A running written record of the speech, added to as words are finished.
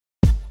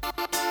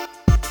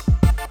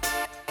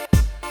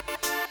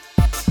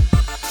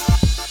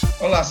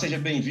Olá, seja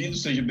bem-vindo,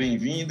 seja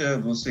bem-vinda,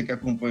 você que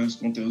acompanha os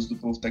conteúdos do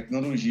POVO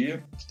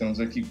Tecnologia. Estamos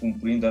aqui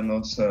cumprindo a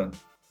nossa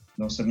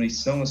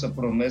missão, nossa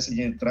promessa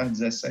de entrar às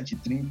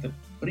 17h30,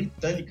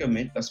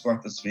 britanicamente, nas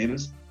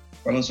quartas-feiras,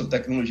 falando sobre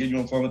tecnologia de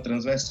uma forma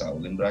transversal.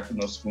 Lembrar que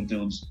nossos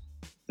conteúdos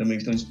também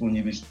estão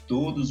disponíveis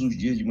todos os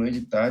dias, de manhã e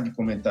de tarde,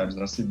 comentários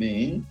na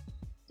CBN,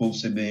 POVO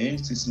CBN,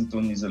 que você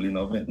sintoniza ali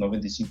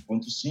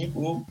 95.5,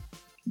 ou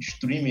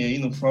streaming aí,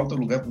 não falta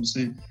lugar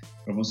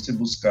para você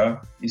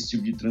buscar esse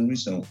tipo de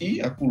transmissão.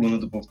 E a coluna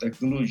do POVO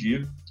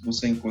Tecnologia, que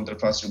você encontra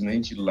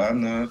facilmente lá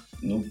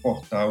no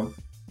portal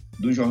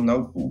do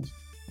Jornal Povo.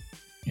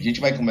 A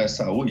gente vai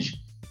conversar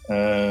hoje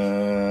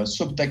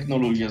sobre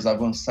tecnologias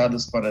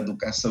avançadas para a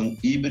educação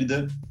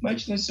híbrida, mas a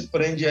gente não se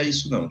prende a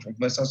isso, não. A gente vai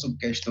conversar sobre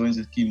questões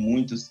aqui,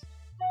 muitas,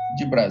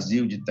 de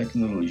Brasil, de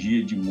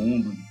tecnologia, de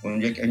mundo, de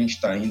onde é que a gente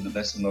está indo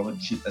dessa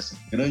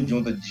grande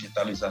onda de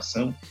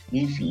digitalização.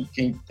 Enfim,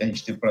 quem a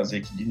gente tem o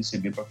prazer aqui de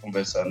receber para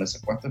conversar nessa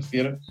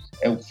quarta-feira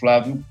é o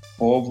Flávio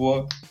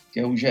Póvoa, que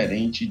é o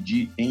gerente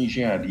de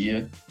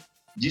Engenharia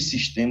de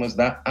Sistemas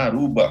da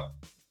Aruba.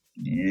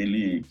 E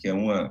ele, que é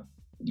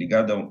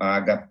ligado à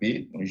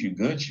HP, um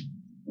gigante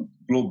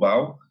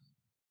global,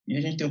 e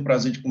a gente tem o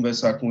prazer de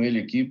conversar com ele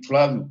aqui.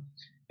 Flávio,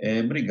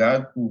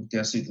 obrigado por ter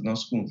aceito o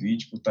nosso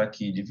convite, por estar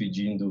aqui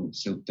dividindo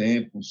seu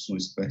tempo, sua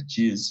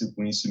expertise, seu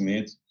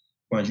conhecimento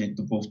com a gente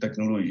do POVO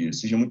Tecnologia.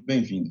 Seja muito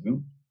bem-vindo,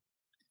 viu?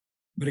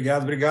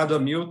 Obrigado,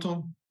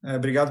 Hamilton.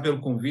 Obrigado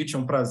pelo convite, é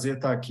um prazer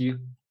estar aqui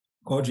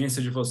com a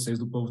audiência de vocês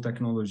do POVO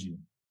Tecnologia.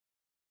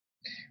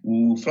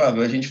 O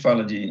Flávio, a gente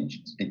fala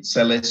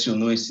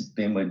selecionou esse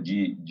tema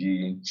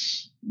de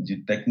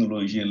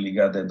tecnologia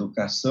ligada à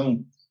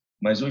educação,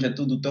 mas hoje é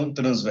tudo tão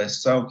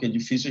transversal que é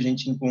difícil a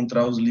gente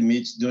encontrar os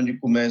limites de onde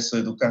começa a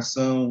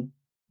educação,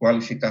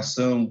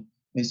 qualificação,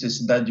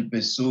 necessidade de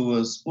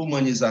pessoas,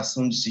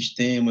 humanização de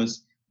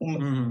sistemas,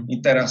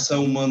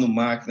 interação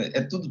humano-máquina.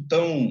 É tudo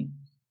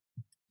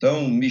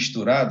tão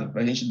misturado.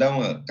 Para a gente dar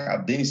uma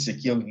cadência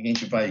aqui, a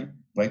gente vai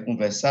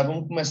conversar.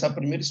 Vamos começar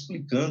primeiro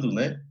explicando,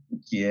 né, o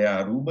que é a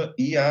Aruba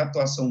e a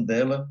atuação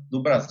dela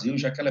no Brasil,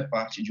 já que ela é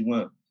parte de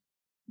uma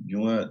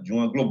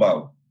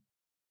global.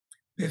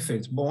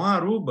 Perfeito. Bom, a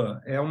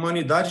Aruba é uma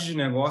unidade de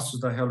negócios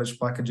da Hewlett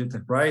Packard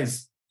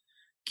Enterprise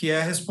que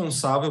é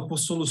responsável por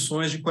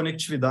soluções de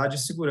conectividade e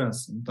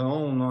segurança.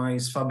 Então,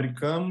 nós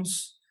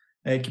fabricamos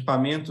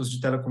equipamentos de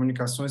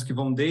telecomunicações que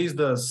vão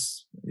desde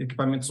os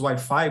equipamentos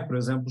Wi-Fi, por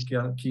exemplo,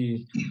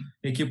 que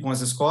equipam as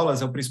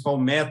escolas, é o principal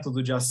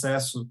método de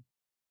acesso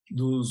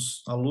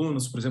dos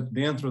alunos, por exemplo,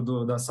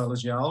 dentro das salas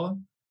de aula,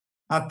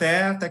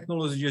 até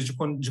tecnologias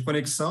de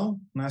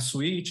conexão, né,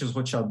 switches,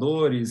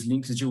 roteadores,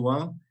 links de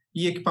WAN,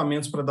 e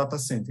equipamentos para data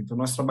center. Então,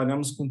 nós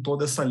trabalhamos com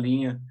toda essa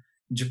linha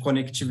de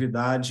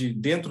conectividade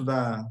dentro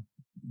da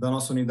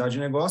nossa unidade de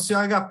negócio, e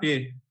a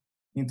HP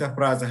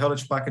Enterprise, a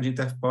Hewlett Packard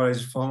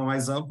Enterprise, de forma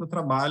mais ampla,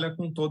 trabalha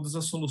com todas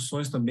as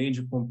soluções também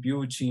de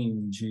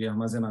computing, de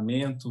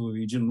armazenamento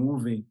e de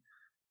nuvem,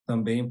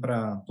 também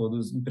para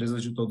todas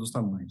empresas de todos os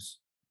tamanhos.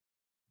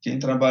 Quem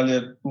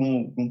trabalha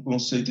com o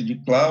conceito de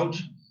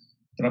cloud,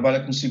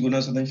 trabalha com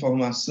segurança da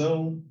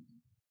informação,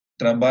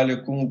 trabalha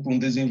com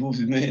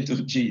desenvolvimento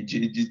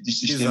de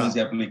sistemas. Exato.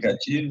 E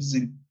aplicativos,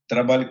 e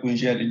trabalha com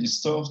engenharia de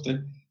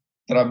software,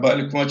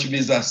 trabalha com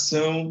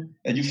otimização.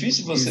 É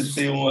difícil você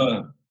ter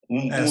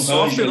um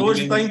software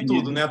hoje está em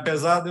tudo, né?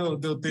 Apesar de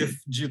eu ter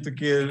dito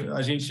que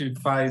a gente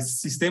faz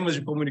sistemas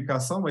de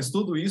comunicação, mas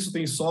tudo isso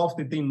tem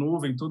software, tem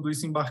nuvem, tudo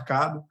isso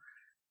embarcado.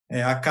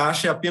 A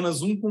caixa é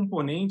apenas um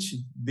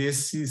componente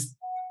desses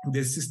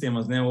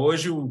sistemas, né?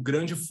 Hoje, o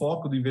grande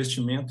foco do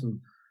investimento,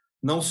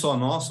 não só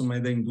nosso,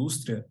 mas da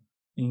indústria,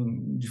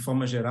 de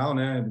forma geral,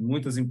 né,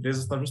 muitas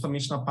empresas, está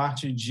justamente na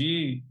parte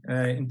de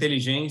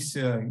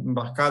inteligência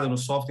embarcada no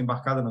software,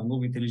 embarcada na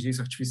nuvem,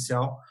 inteligência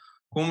artificial,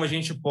 como a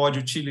gente pode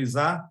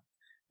utilizar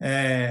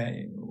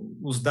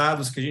os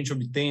dados que a gente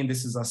obtém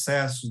desses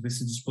acessos,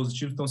 desses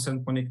dispositivos que estão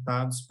sendo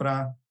conectados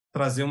para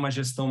trazer uma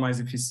gestão mais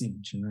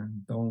eficiente, né?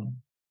 Então,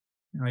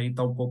 aí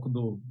está um pouco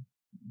do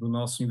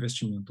nosso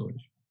investimento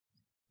hoje.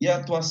 E a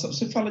atuação,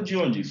 você fala de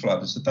onde,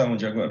 Flávio? Você está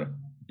onde agora?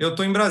 Eu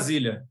estou em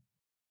Brasília.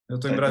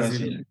 Em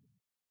Brasília.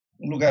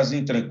 Um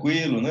lugarzinho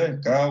tranquilo, né?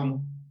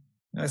 Calmo.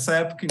 Essa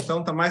época,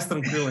 então, está mais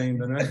tranquilo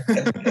ainda, né?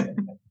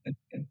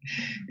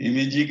 E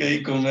me diga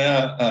aí como é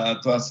a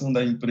atuação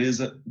da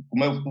empresa,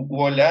 como é o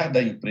olhar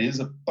da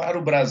empresa para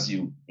o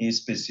Brasil, em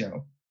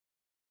especial.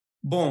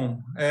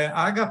 Bom,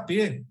 a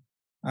HP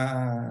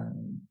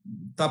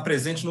está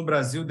presente no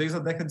Brasil desde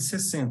a década de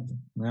 60,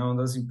 né? Uma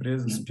das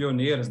empresas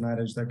pioneiras na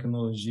área de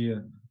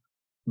tecnologia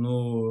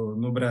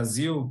no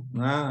Brasil,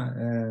 né?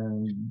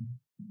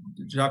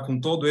 Já com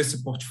todo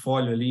esse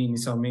portfólio ali,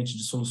 inicialmente,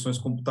 de soluções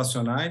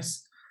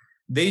computacionais.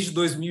 Desde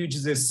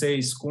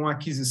 2016, com a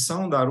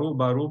aquisição da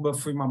Aruba, a Aruba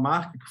foi uma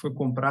marca que foi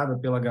comprada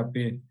pela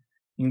HP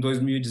em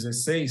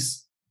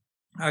 2016.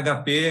 A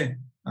HP,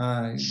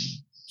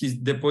 que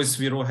depois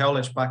virou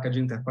Hewlett Packard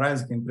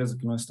Enterprise, que é a empresa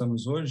que nós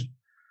estamos hoje,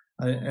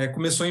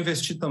 começou a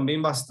investir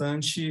também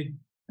bastante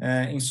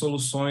em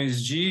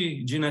soluções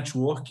de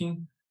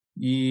networking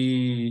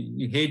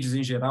e redes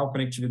em geral,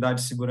 conectividade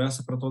e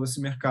segurança para todo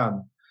esse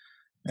mercado.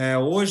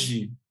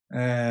 Hoje,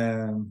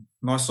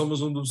 nós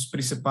somos um dos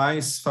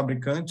principais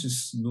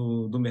fabricantes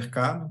do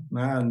mercado,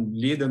 né?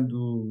 Líder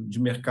de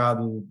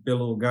mercado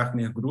pelo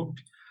Gartner Group.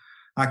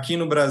 Aqui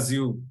no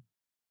Brasil,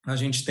 a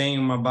gente tem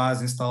uma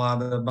base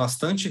instalada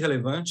bastante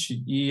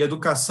relevante e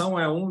educação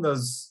é uma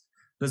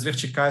das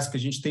verticais que a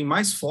gente tem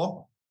mais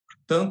foco,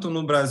 tanto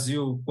no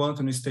Brasil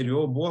quanto no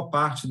exterior. Boa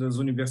parte das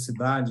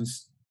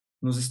universidades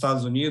nos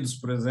Estados Unidos,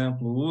 por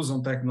exemplo,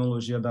 usam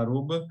tecnologia da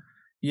Aruba,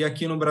 e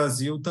aqui no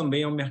Brasil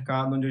também é um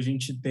mercado onde a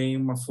gente tem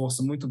uma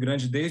força muito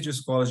grande, desde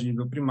escolas de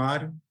nível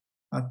primário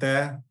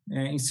até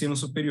ensino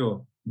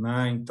superior,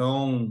 né?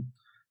 Então,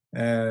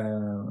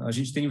 a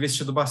gente tem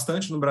investido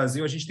bastante no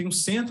Brasil. A gente tem um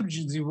centro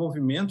de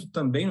desenvolvimento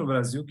também no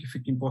Brasil, que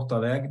fica em Porto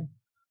Alegre,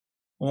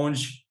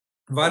 onde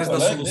várias Porto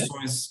das Alegre, né?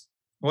 soluções...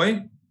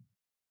 Oi?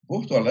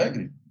 Porto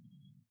Alegre?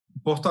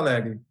 Porto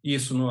Alegre,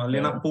 isso,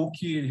 ali na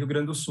PUC, Rio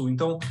Grande do Sul.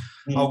 Então,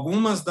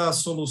 algumas das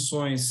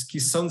soluções que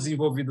são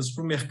desenvolvidas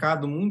para o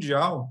mercado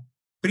mundial,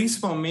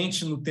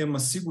 principalmente no tema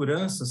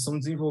segurança, são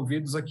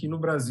desenvolvidas aqui no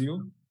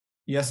Brasil,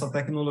 e essa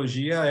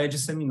tecnologia é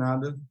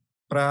disseminada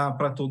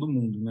para todo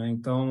mundo, né?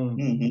 Então,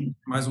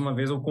 mais uma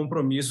vez, o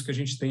compromisso que a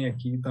gente tem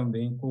aqui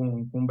também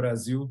com o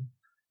Brasil,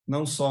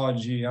 não só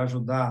de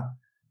ajudar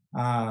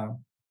a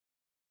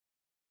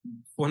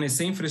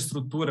fornecer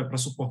infraestrutura para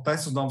suportar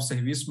esses novos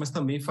serviços, mas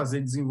também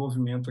fazer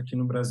desenvolvimento aqui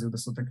no Brasil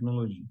dessa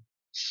tecnologia.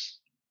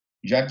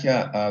 Já que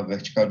a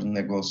vertical de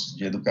negócios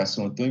de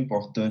educação é tão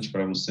importante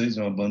para vocês,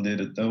 é uma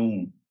bandeira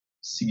tão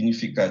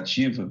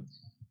significativa,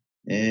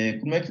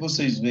 como é que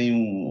vocês veem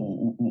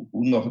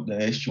o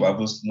Nordeste, o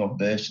avanço do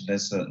Nordeste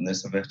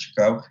nessa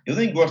vertical? Eu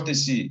nem gosto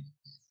desse...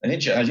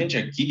 A gente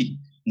aqui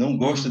não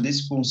gosta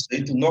desse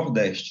conceito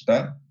Nordeste,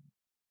 tá?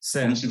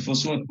 Certo. Como se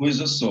fosse uma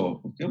coisa só.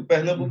 Porque o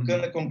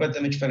pernambucano é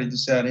completamente diferente do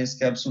cearense,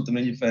 que é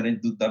absolutamente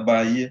diferente da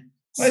Bahia.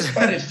 Mas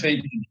para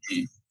efeito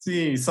de...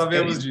 Sim,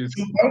 sabemos disso.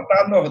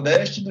 Está no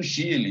Nordeste do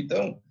Chile.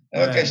 Então,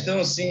 é uma questão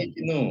assim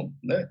que não...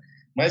 Né?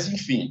 Mas,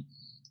 enfim,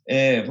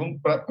 vamos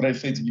para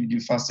efeito de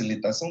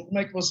facilitação. Como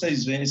é que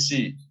vocês veem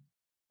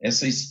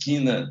essa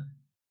esquina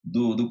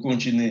do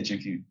continente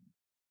aqui?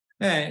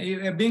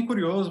 É bem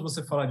curioso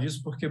você falar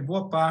disso, porque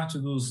boa parte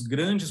dos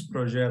grandes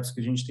projetos que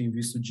a gente tem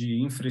visto de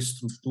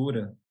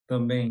infraestrutura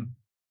também,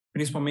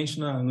 principalmente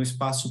no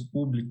espaço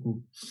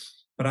público,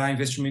 para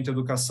investimento em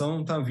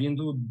educação, está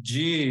vindo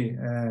de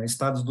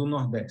estados do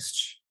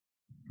Nordeste.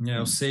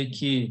 Eu sei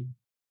que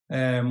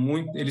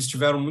eles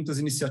tiveram muitas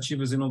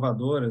iniciativas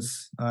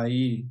inovadoras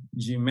aí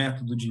de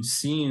método de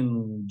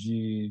ensino,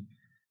 de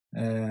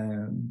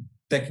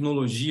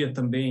tecnologia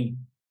também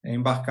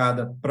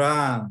embarcada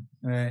para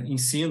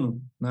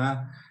ensino,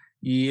 né?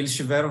 E eles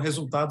tiveram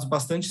resultados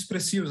bastante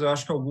expressivos. Eu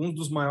acho que alguns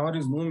dos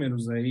maiores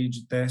números aí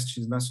de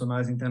testes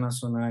nacionais e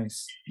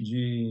internacionais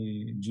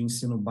de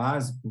ensino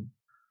básico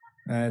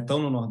estão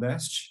no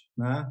Nordeste,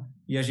 né?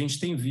 E a gente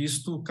tem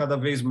visto cada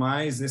vez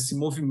mais esse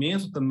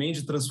movimento também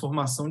de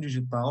transformação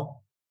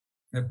digital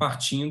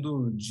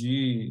partindo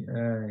de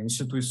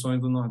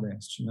instituições do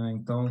Nordeste, né?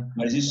 Então,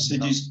 mas isso se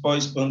diz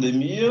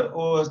pós-pandemia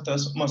ou a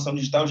transformação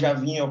digital já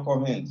vinha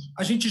ocorrendo?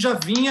 A gente já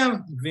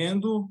vinha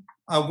vendo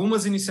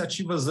algumas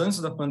iniciativas antes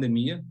da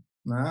pandemia,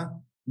 né?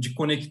 De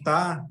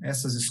conectar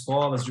essas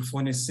escolas, de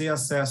fornecer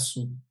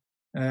acesso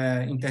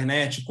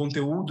internet,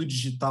 conteúdo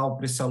digital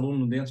para esse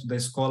aluno dentro da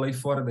escola e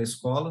fora da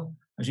escola.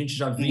 A gente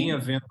já vinha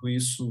vendo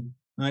isso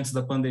antes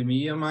da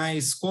pandemia,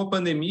 mas com a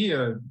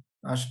pandemia,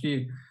 acho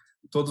que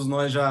todos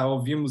nós já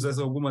ouvimos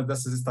algumas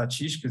dessas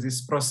estatísticas.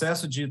 Esse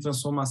processo de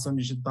transformação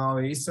digital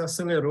aí se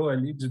acelerou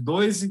ali de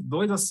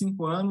 2 a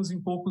 5 anos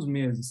em poucos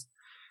meses.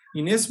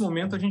 E nesse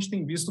momento a gente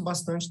tem visto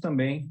bastante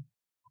também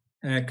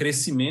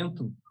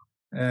crescimento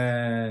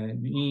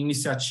em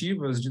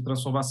iniciativas de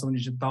transformação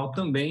digital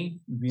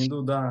também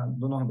vindo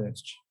do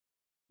Nordeste,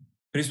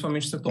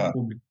 principalmente setor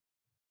público.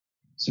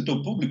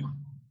 Setor público?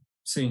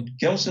 Sim.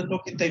 Que é um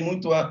setor que tem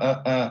muito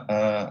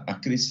a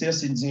crescer, a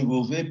se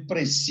desenvolver,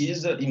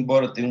 precisa,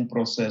 embora tenha um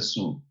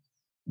processo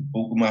um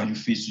pouco mais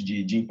difícil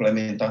de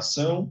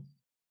implementação,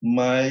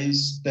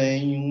 mas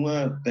tem um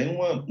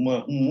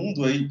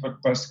mundo aí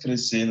para se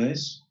crescer, não é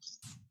isso?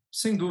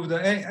 Sem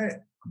dúvida.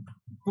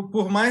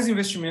 Por mais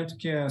investimento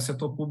que o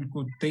setor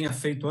público tenha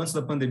feito antes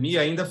da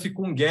pandemia, ainda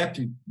ficou um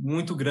gap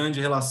muito grande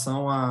em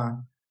relação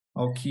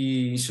ao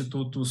que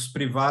institutos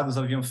privados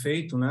haviam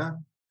feito, né?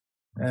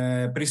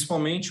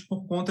 Principalmente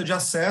por conta de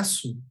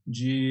acesso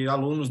de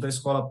alunos da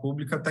escola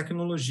pública à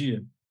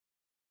tecnologia,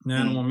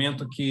 né? No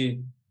momento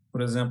que,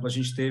 por exemplo, a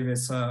gente teve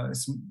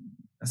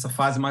essa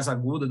fase mais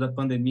aguda da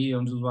pandemia,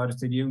 onde os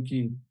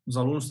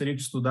alunos teriam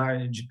que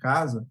estudar de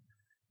casa,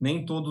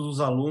 nem todos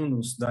os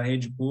alunos da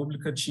rede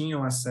pública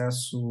tinham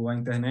acesso à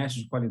internet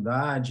de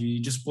qualidade e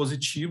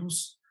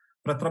dispositivos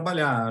para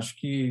trabalhar. Acho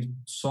que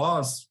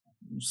só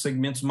os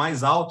segmentos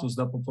mais altos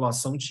da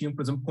população tinham,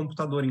 por exemplo,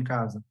 computador em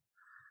casa,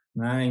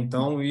 né?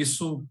 Então,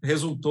 isso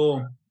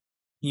resultou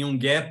em um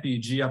gap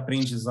de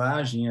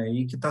aprendizagem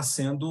aí que está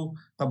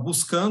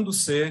buscando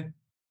ser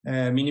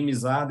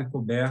minimizado e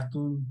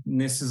coberto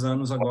nesses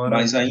anos agora.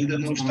 Mas ainda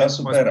não está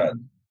superado.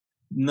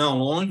 Não,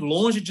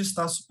 longe de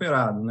estar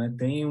superado, né?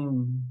 Tem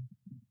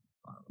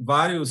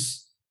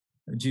vários,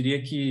 eu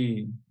diria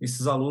que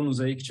esses alunos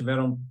aí que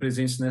tiveram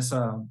presentes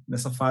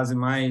nessa fase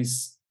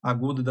mais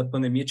aguda da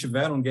pandemia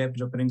tiveram um gap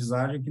de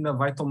aprendizagem que ainda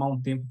vai tomar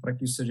um tempo para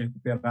que isso seja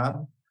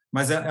recuperado,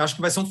 mas acho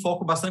que vai ser um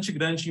foco bastante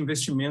grande de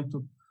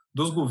investimento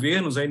dos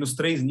governos aí nos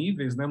 3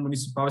 níveis, né,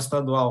 municipal,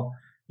 estadual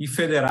e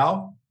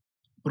federal,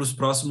 para os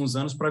próximos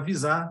anos, para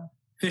visar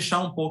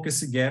fechar um pouco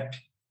esse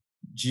gap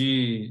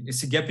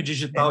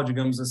digital,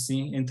 digamos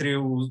assim, entre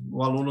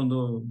o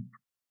aluno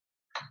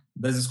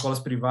das escolas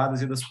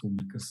privadas e das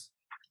públicas.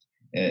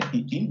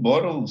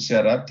 Embora o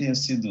Ceará tenha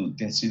sido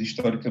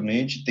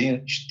historicamente,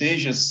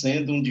 esteja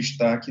sendo um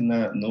destaque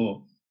na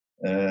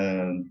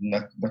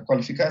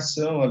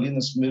qualificação, ali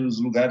nos primeiros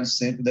lugares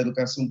sempre da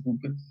educação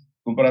pública,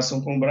 em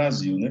comparação com o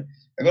Brasil, né?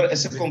 Agora,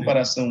 essa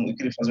comparação, eu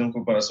queria fazer uma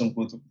comparação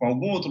com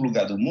algum outro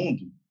lugar do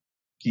mundo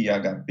que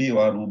a HP ou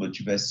a Aruba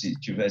tivesse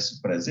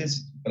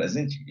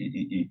presente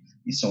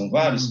e são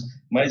vários,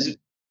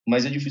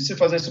 mas é difícil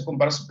fazer essa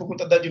comparação por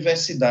conta da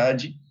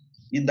diversidade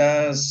e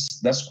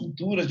das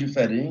culturas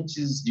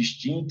diferentes,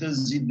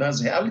 distintas e das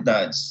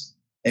realidades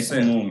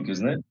econômicas,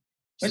 né?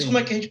 Mas como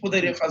é que a gente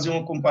poderia fazer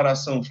uma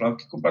comparação, Flávio?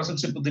 Que comparação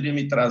que você poderia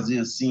me trazer,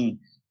 assim,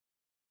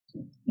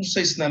 não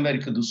sei se na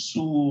América do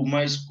Sul,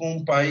 mas com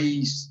um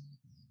país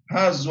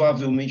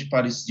razoavelmente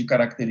parecido, de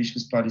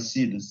características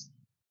parecidas?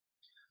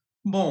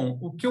 Bom,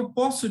 o que eu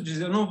posso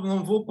dizer, eu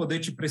não vou poder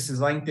te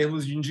precisar em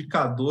termos de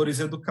indicadores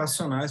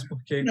educacionais,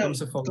 porque, como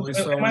você falou,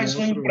 isso é mais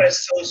uma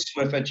impressão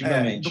sua,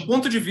 efetivamente. Do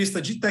ponto de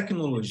vista de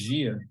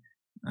tecnologia,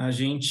 a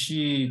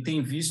gente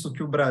tem visto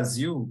que o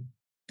Brasil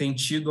tem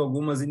tido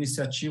algumas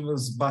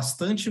iniciativas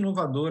bastante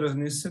inovadoras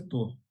nesse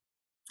setor.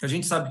 A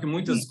gente sabe que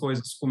muitas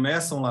coisas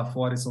começam lá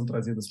fora e são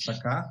trazidas para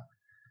cá,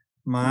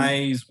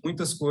 mas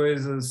muitas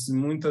coisas,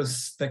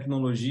 muitas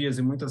tecnologias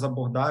e muitas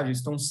abordagens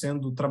estão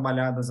sendo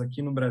trabalhadas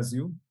aqui no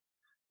Brasil,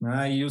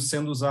 né, e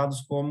sendo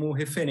usados como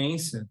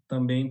referência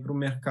também para o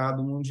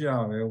mercado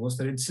mundial. Eu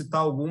gostaria de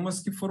citar algumas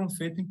que foram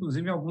feitas,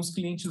 inclusive, em alguns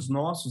clientes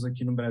nossos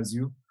aqui no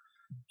Brasil,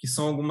 que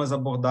são algumas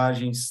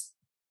abordagens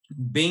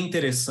bem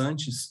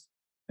interessantes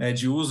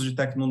de uso de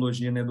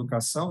tecnologia na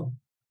educação,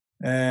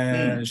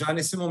 já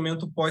nesse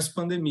momento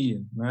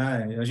pós-pandemia,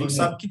 né? A gente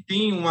sabe que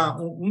tem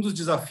um dos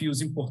desafios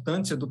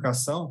importantes da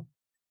educação,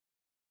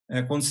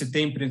 quando se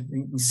tem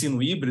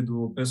ensino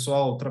híbrido, o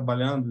pessoal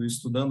trabalhando e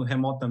estudando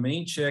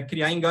remotamente, é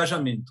criar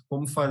engajamento,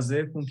 como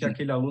fazer com que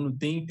aquele aluno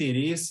tenha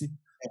interesse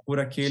por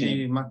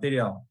aquele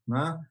material,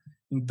 né?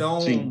 Então,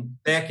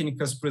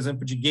 técnicas, por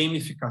exemplo, de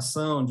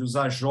gamificação, de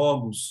usar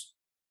jogos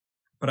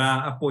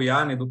para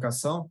apoiar na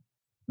educação,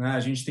 né? A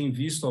gente tem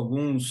visto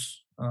algumas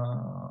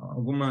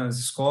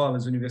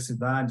escolas,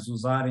 universidades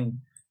usarem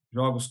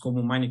jogos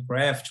como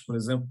Minecraft, por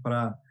exemplo,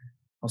 para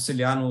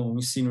auxiliar no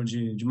ensino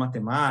de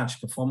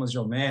matemática, formas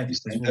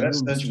geométricas,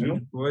 volumes, esse tipo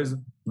de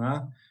coisa,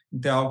 né?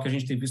 Então, é algo que a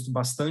gente tem visto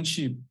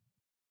bastante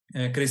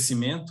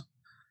crescimento.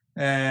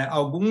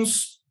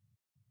 Alguns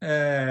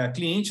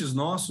clientes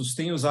nossos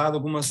têm usado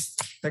algumas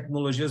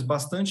tecnologias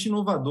bastante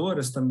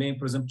inovadoras também,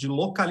 por exemplo, de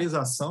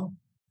localização,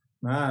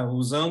 né?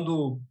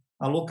 Usando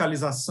a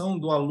localização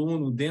do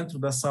aluno dentro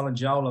da sala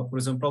de aula, por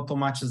exemplo, para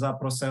automatizar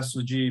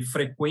processos de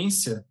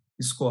frequência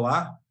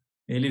escolar.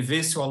 Ele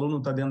vê se o aluno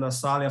está dentro da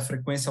sala e a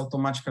frequência é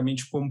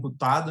automaticamente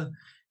computada.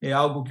 É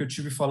algo que eu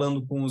tive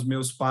falando com os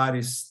meus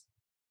pares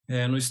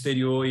no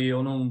exterior e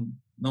eu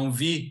não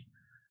vi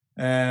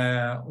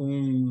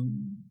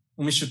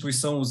uma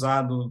instituição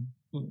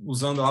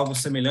usando algo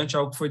semelhante,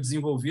 algo que foi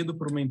desenvolvido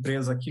por uma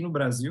empresa aqui no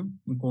Brasil,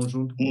 em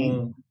conjunto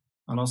com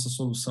a nossa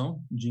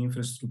solução de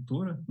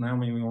infraestrutura, né?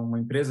 Uma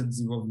empresa de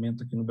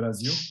desenvolvimento aqui no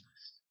Brasil.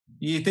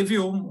 E teve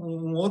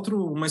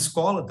uma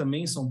escola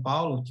também em São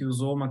Paulo que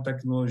usou uma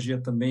tecnologia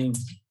também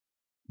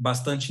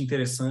bastante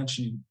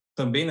interessante,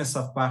 também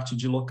nessa parte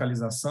de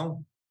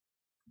localização,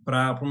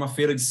 para uma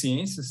feira de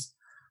ciências,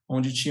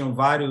 onde tinham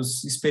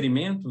vários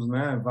experimentos,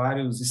 né,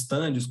 vários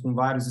estandes com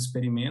vários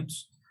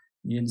experimentos,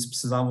 e eles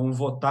precisavam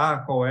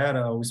votar qual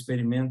era o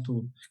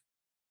experimento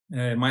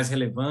mais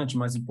relevante,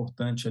 mais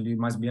importante, ali,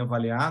 mais bem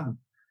avaliado.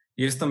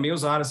 E eles também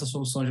usaram essa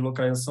solução de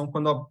localização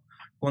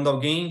quando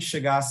alguém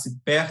chegasse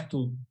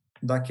perto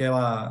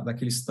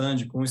daquele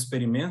stand com o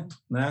experimento,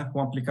 né, com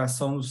a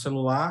aplicação no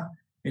celular,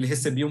 ele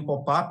recebia um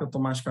pop-up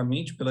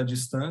automaticamente pela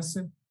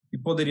distância e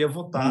poderia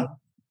votar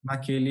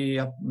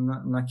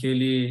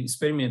naquele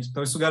experimento.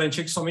 Então, isso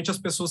garantia que somente as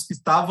pessoas que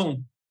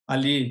estavam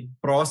ali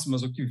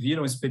próximas ou que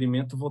viram o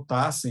experimento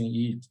votassem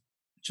e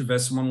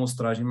tivesse uma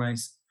amostragem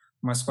mais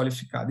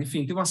qualificada.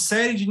 Enfim, tem uma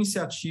série de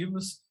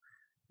iniciativas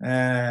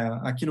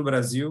aqui no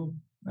Brasil.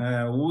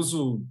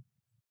 Uso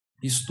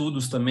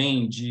estudos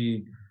também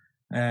de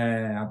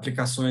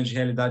aplicações de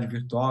realidade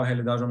virtual,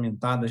 realidade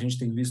aumentada. A gente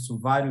tem visto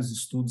vários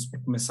estudos para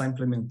começar a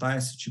implementar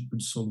esse tipo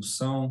de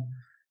solução.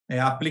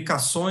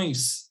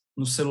 Aplicações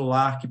no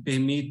celular que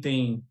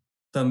permitem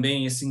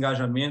também esse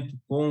engajamento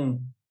com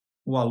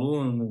o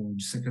aluno,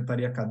 de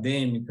secretaria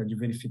acadêmica, de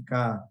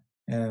verificar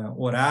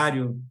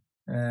horário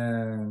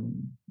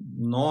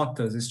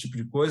notas, esse tipo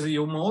de coisa. E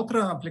uma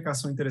outra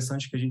aplicação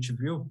interessante que a gente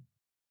viu,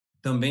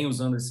 também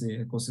usando esse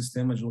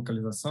ecossistema de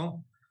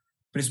localização,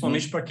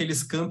 principalmente para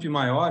aqueles campi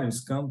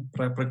maiores,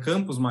 para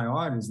campos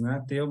maiores,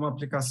 né, ter uma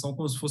aplicação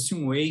como se fosse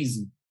um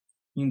Waze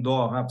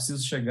indoor.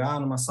 Preciso chegar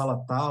numa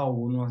sala tal,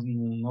 ou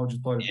num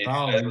auditório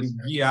tal, ele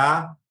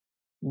guiar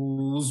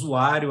o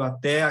usuário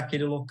até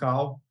aquele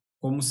local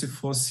como se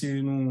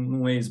fosse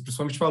num Waze,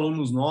 principalmente para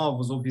alunos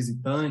novos ou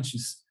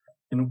visitantes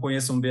que não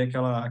conheçam bem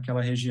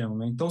aquela região,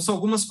 né? Então, são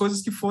algumas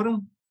coisas que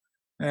foram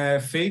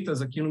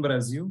feitas aqui no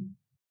Brasil,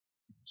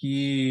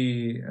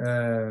 que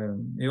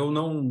eu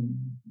não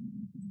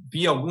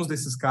vi alguns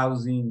desses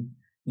casos em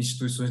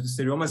instituições do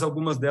exterior, mas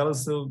algumas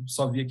delas eu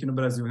só vi aqui no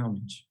Brasil,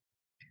 realmente.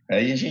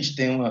 Aí a gente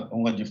tem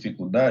uma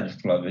dificuldade,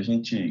 Flávio,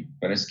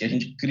 parece que a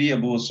gente cria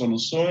boas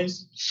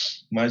soluções,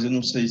 mas eu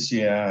não sei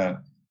se é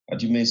a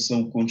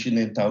dimensão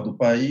continental do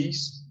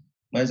país,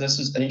 mas a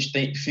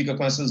gente fica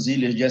com essas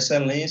ilhas de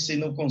excelência e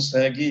não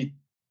consegue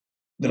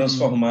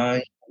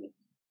transformar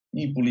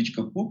em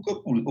política pública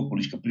ou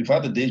política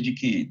privada desde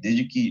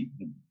que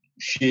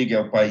chegue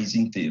ao país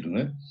inteiro,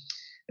 né?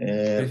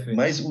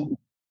 Mas o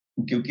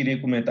que eu queria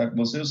comentar com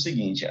você é o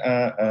seguinte: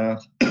 a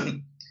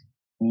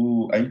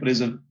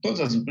empresa, todas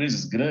as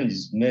empresas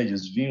grandes,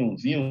 médias,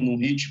 vinham num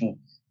ritmo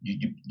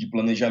de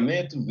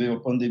planejamento, veio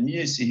a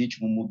pandemia, esse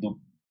ritmo mudou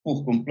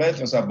por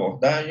completo, as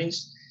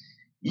abordagens,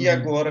 e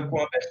agora, com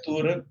a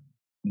abertura,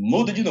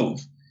 muda de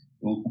novo.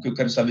 O que eu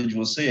quero saber de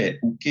você é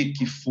o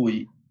que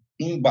foi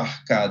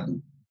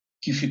embarcado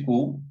que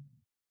ficou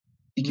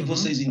e que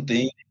vocês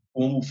entendem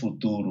como o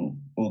futuro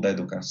ou da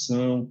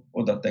educação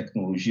ou da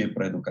tecnologia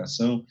para a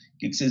educação, o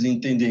que vocês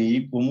entendem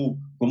aí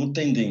como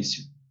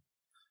tendência?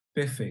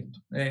 Perfeito.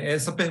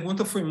 Essa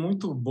pergunta foi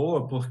muito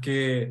boa,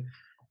 porque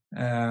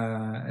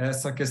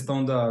essa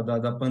questão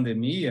da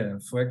pandemia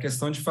foi a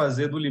questão de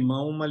fazer do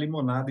limão uma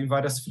limonada em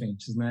várias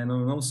frentes, né?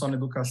 Não só na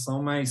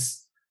educação,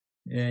 mas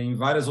em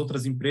várias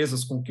outras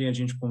empresas com quem a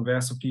gente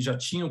conversa, que já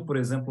tinham, por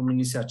exemplo, uma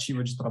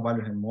iniciativa de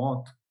trabalho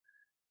remoto,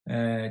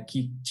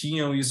 que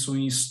tinham isso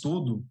em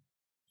estudo,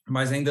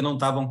 mas ainda não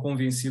estavam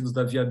convencidos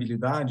da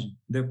viabilidade.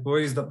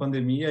 Depois da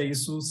pandemia,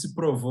 isso se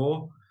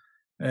provou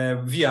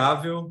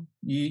viável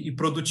e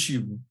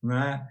produtivo,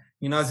 né?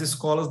 E nas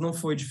escolas não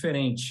foi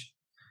diferente.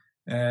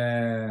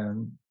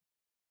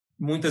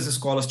 Muitas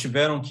escolas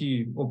tiveram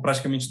que, ou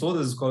praticamente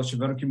todas as escolas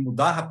tiveram que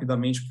mudar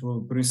rapidamente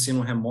para o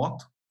ensino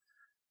remoto,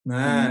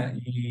 né?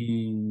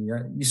 E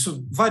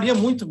isso varia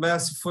muito, né?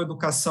 Se for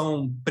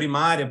educação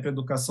primária para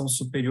educação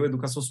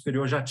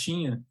superior já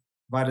tinha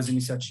várias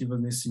iniciativas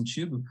nesse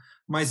sentido,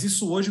 mas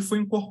isso hoje foi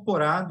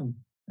incorporado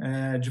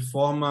de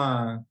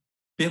forma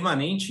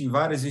permanente em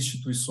várias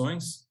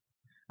instituições.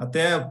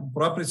 Até a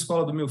própria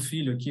escola do meu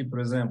filho aqui, por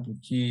exemplo,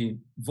 que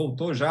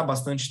voltou já há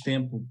bastante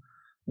tempo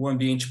o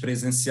ambiente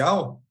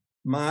presencial,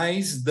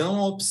 mas dão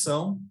a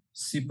opção,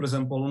 se, por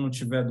exemplo, o aluno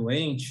estiver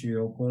doente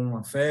ou com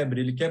uma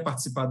febre, ele quer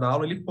participar da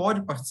aula, ele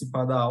pode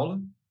participar da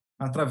aula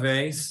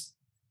através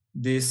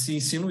desse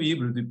ensino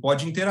híbrido e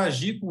pode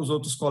interagir com os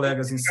outros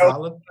colegas em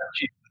sala.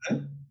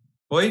 Né?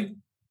 Oi?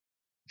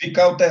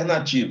 Fica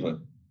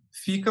alternativa.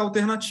 Fica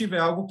alternativa, é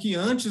algo que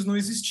antes não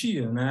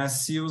existia, né?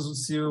 Se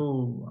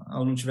o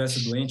aluno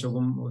tivesse doente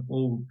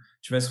ou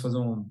tivesse que fazer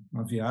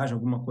uma viagem,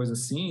 alguma coisa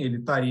assim, ele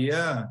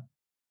estaria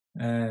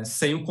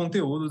sem o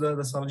conteúdo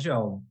da sala de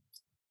aula,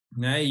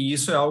 né? E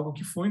isso é algo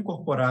que foi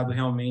incorporado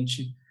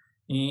realmente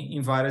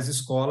em várias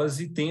escolas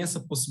e tem essa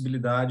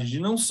possibilidade de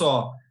não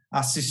só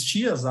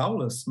assistir às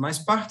aulas, mas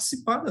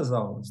participar das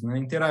aulas, né?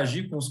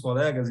 Interagir com os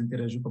colegas,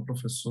 interagir com a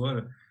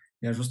professora,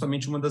 é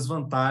justamente uma das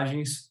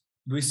vantagens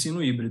do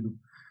ensino híbrido.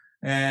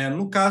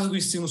 No caso do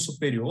ensino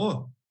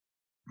superior,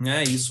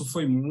 né, isso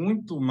foi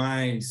muito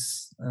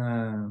mais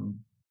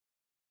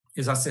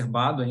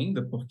exacerbado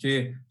ainda,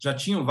 porque já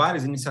tinham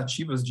várias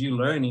iniciativas de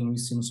e-learning no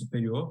ensino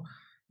superior,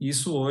 e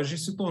isso hoje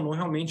se tornou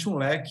realmente um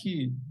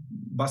leque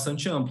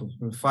bastante amplo.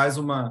 Eu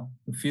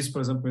fiz,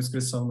 por exemplo, uma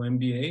inscrição no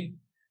MBA,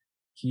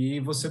 que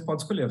você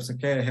pode escolher, você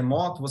quer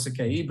remoto, você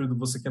quer híbrido,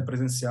 você quer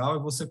presencial,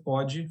 e você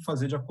pode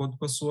fazer de acordo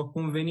com a sua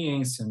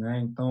conveniência, né?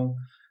 Então,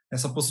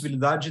 essa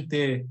possibilidade de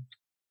ter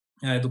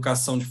a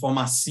educação de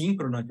forma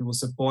assíncrona, que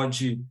você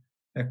pode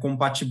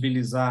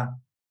compatibilizar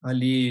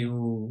ali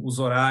os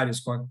horários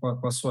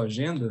com a sua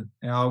agenda,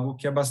 é algo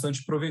que é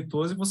bastante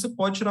proveitoso e você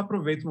pode tirar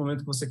proveito no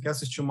momento que você quer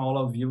assistir uma aula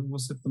ao vivo e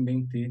você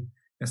também ter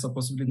essa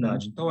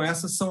possibilidade. Então,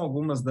 essas são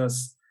algumas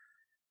das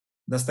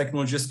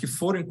tecnologias que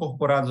foram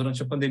incorporadas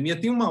durante a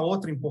pandemia. Tem uma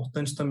outra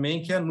importante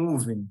também, que é a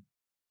nuvem,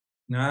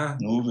 né?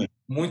 Nuvem.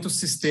 Muitos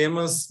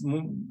sistemas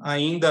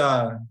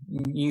ainda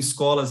em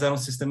escolas eram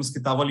sistemas que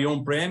estavam ali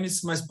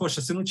on-premise, mas,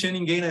 poxa, se não tinha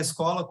ninguém na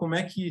escola, como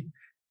é que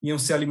iam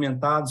ser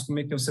alimentados, como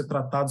é que iam ser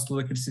tratados todo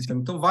aquele sistema?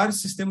 Então, vários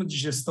sistemas de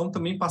gestão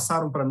também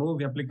passaram para a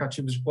nuvem,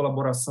 aplicativos de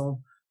colaboração,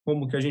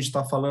 como o que a gente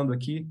está falando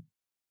aqui.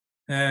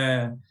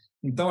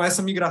 Então,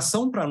 essa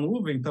migração para a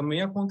nuvem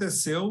também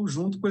aconteceu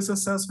junto com esse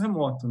acesso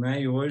remoto,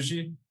 né? E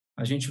hoje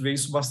a gente vê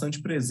isso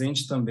bastante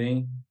presente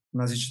também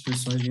nas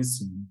instituições de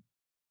ensino.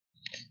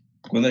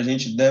 Quando a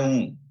gente der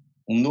um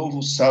um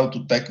novo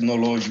salto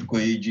tecnológico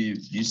aí de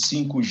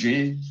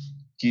 5G,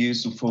 que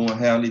isso foi uma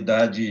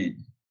realidade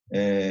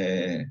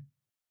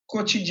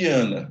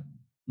cotidiana.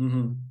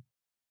 Uhum.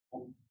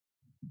 O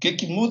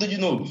que muda de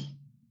novo?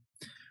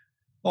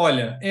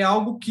 Olha, é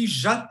algo que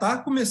já está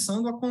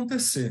começando a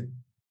acontecer.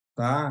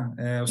 Tá?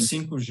 O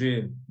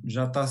 5G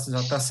já tá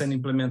sendo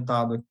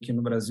implementado aqui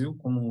no Brasil,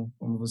 como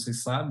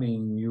vocês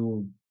sabem, e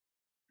o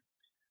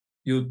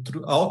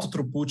alto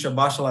throughput, a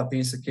baixa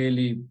latência que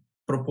ele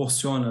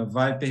proporciona,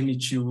 vai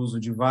permitir o uso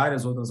de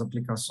várias outras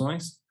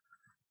aplicações.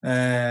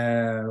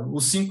 O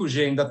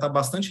 5G ainda está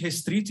bastante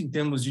restrito em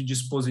termos de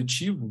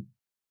dispositivo,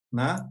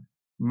 né?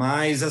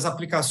 Mas as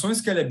aplicações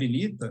que ele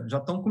habilita já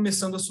estão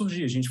começando a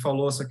surgir. A gente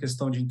falou essa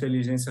questão de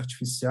inteligência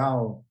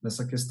artificial,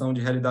 dessa questão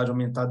de realidade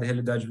aumentada e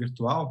realidade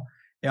virtual,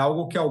 é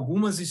algo que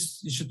algumas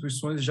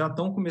instituições já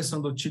estão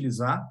começando a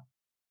utilizar.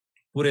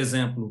 Por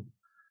exemplo,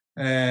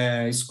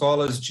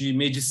 escolas de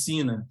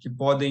medicina que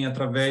podem,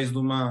 através de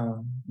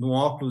um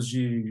óculos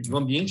de um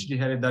ambiente de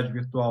realidade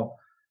virtual,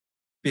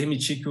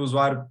 permitir que o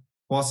usuário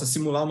possa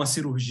simular uma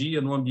cirurgia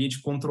num ambiente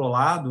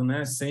controlado,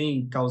 né,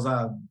 sem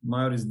causar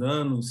maiores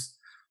danos,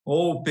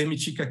 ou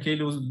permitir que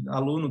aquele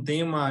aluno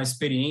tenha uma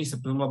experiência,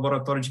 por exemplo, um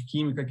laboratório de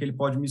química, que ele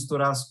pode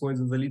misturar as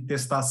coisas ali,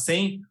 testar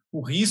sem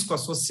o risco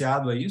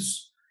associado a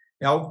isso,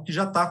 é algo que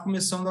já está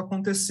começando a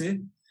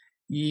acontecer,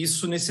 e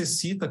isso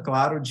necessita,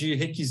 claro, de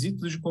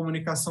requisitos de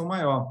comunicação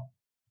maior.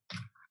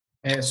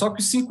 Só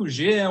que o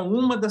 5G é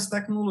uma das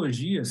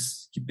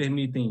tecnologias que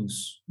permitem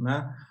isso,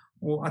 né?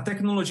 A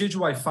tecnologia de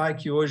Wi-Fi,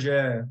 que hoje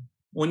é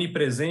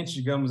onipresente,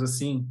 digamos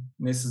assim,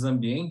 nesses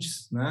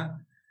ambientes, né?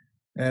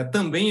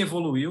 Também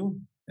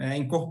evoluiu,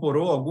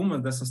 incorporou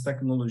algumas dessas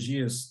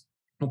tecnologias,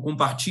 ou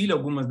compartilha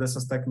algumas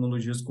dessas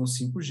tecnologias com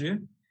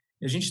 5G.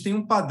 E a gente tem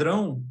um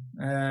padrão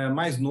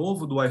mais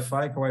novo do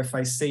Wi-Fi, que é o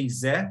Wi-Fi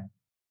 6E,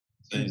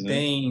 que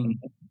tem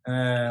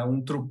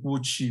um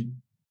throughput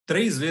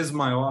 3 vezes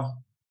maior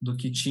do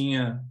que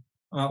tinha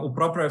o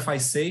próprio Wi-Fi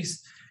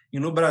 6. E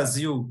no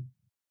Brasil,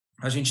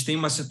 a gente tem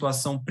uma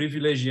situação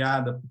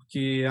privilegiada,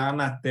 porque a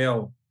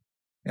Anatel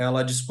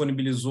ela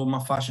disponibilizou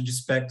uma faixa de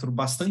espectro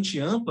bastante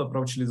ampla para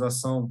a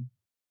utilização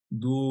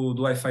do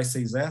Wi-Fi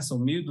 6E, são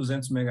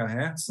 1.200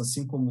 MHz,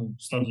 assim como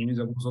nos Estados Unidos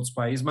e alguns outros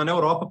países, mas na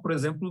Europa, por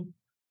exemplo,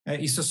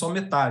 isso é só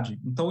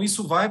metade. Então,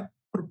 isso vai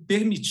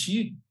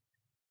permitir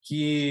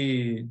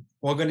que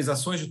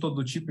organizações de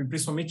todo tipo, e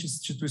principalmente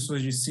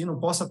instituições de ensino,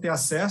 possam ter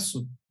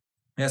acesso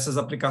a essas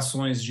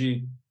aplicações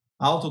de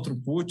alto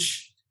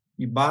throughput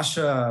e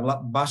baixa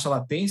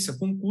latência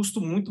com um custo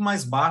muito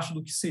mais baixo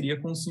do que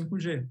seria com o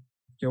 5G.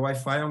 Porque o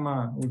Wi-Fi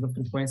usa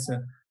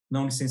frequência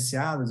não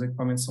licenciada, os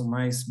equipamentos são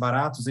mais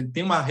baratos, ele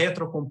tem uma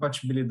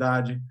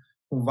retrocompatibilidade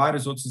com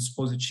vários outros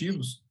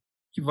dispositivos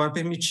que vai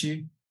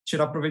permitir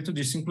tirar proveito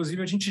disso.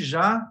 Inclusive, a gente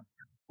já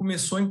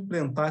começou a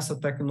implementar essa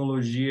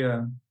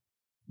tecnologia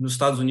nos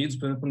Estados Unidos,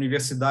 por exemplo, a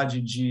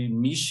Universidade de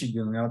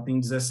Michigan, ela tem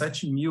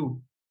 17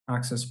 mil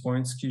access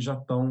points que já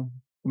estão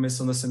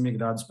começando a ser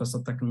migrados para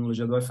essa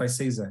tecnologia do Wi-Fi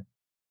 6E.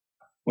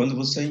 Quando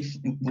você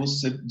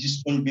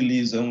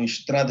disponibiliza uma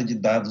estrada de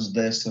dados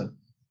dessa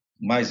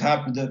mais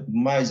rápida,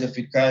 mais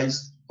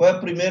eficaz, qual é a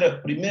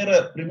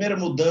primeira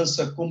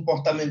mudança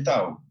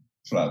comportamental,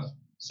 Flávio?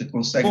 Você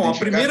consegue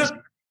identificar? A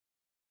primeira,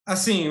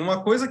 assim,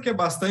 uma coisa que é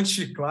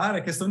bastante clara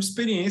é a questão de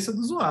experiência do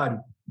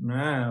usuário,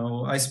 né?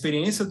 A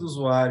experiência do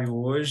usuário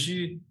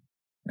hoje,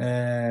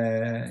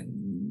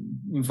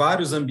 em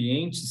vários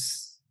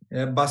ambientes,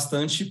 é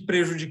bastante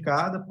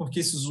prejudicada, porque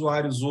esses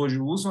usuários hoje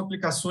usam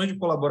aplicações de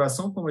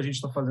colaboração, como a gente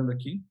está fazendo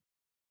aqui,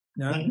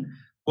 né?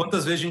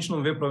 Quantas vezes a gente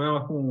não vê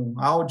problema com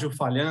áudio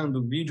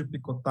falhando, vídeo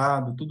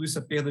picotado, tudo isso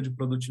é perda de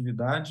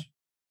produtividade.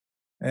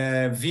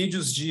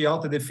 Vídeos de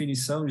alta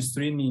definição, de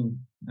streaming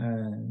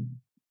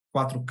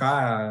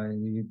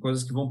 4K e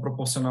coisas que vão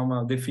proporcionar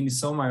uma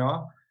definição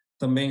maior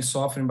também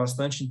sofrem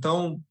bastante.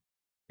 Então,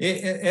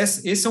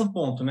 esse é um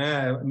ponto,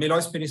 né? Melhor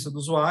experiência do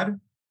usuário,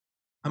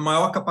 a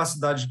maior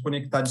capacidade de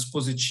conectar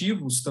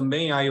dispositivos,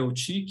 também a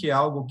IoT, que é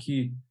algo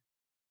que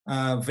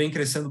vem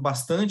crescendo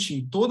bastante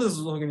em todas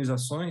as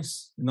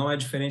organizações, não é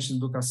diferente da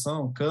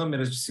educação,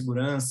 câmeras de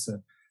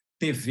segurança,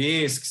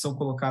 TVs que são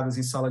colocadas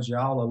em sala de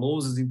aula,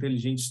 lousas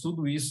inteligentes,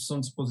 tudo isso são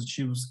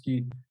dispositivos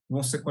que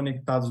vão ser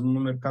conectados num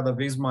número cada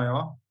vez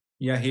maior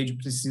e a rede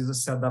precisa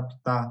se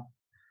adaptar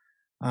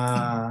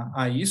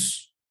a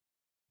isso,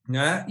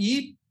 né?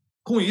 E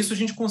com isso a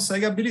gente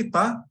consegue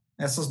habilitar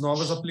essas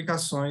novas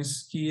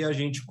aplicações que a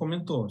gente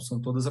comentou. São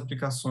todas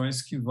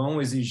aplicações que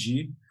vão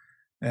exigir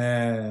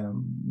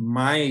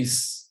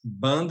mais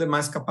banda e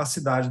mais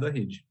capacidade da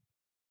rede.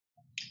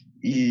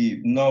 E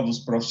novos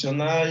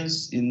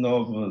profissionais, e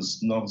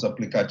novos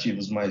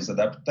aplicativos mais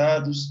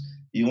adaptados,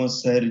 e uma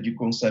série de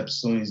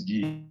concepções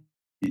de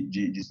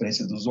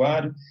experiência do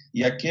usuário,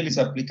 e aqueles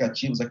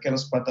aplicativos,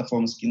 aquelas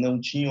plataformas que não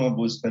tinham uma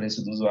boa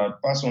experiência do usuário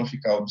passam a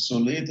ficar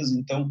obsoletas,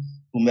 então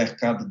o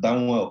mercado dá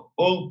uma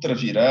outra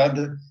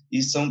virada,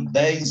 e são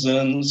 10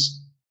 anos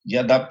de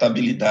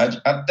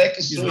adaptabilidade, até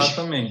que surge...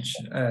 Exatamente.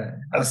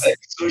 Até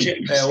que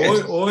surge...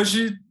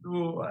 Hoje,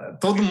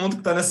 todo mundo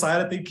que está nessa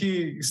área tem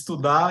que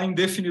estudar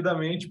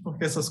indefinidamente,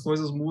 porque essas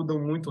coisas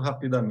mudam muito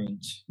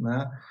rapidamente,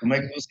 né? Como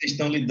é que vocês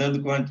estão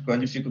lidando com a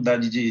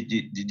dificuldade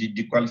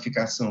de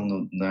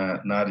qualificação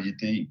na área de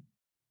TI?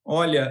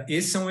 Olha,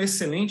 esse é um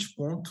excelente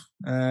ponto.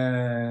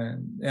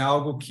 É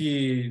algo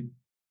que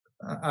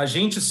a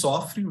gente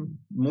sofre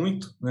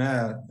muito,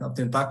 né, ao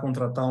tentar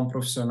contratar um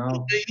profissional.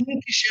 Não tem um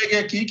que chegue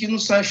aqui que não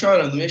sai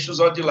chorando, enche os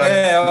olhos de lado.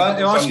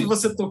 Eu acho que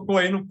você tocou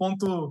aí no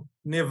ponto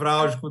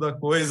nevrálgico da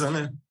coisa,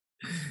 né?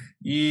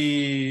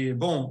 E,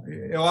 bom,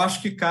 eu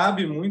acho que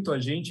cabe muito a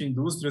gente, a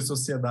indústria e a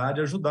sociedade,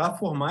 ajudar a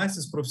formar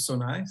esses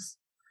profissionais,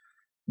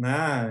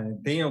 né?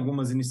 Tem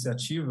algumas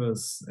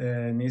iniciativas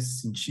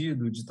nesse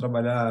sentido, de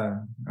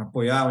trabalhar,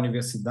 apoiar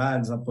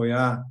universidades,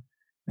 apoiar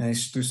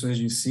instituições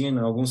de ensino.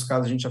 Em alguns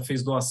casos, a gente já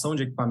fez doação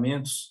de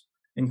equipamentos,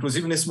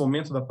 inclusive nesse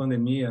momento da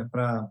pandemia,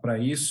 para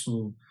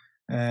isso,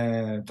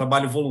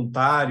 trabalho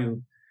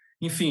voluntário.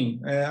 Enfim,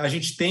 a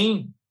gente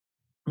tem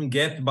um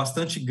gap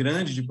bastante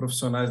grande de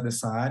profissionais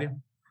dessa área,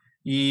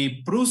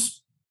 e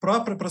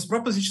para as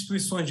próprias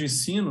instituições de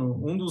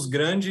ensino, um dos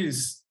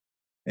grandes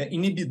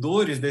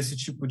inibidores desse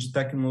tipo de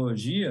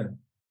tecnologia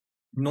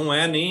não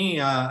é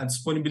nem a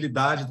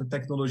disponibilidade da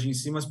tecnologia em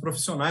si, mas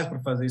profissionais para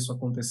fazer isso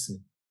acontecer,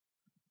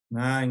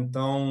 né?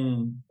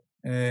 Então,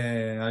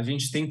 a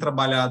gente tem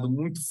trabalhado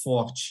muito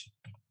forte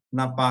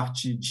na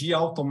parte de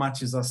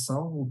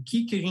automatização, o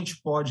que a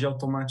gente pode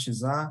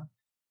automatizar,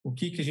 o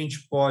que a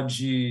gente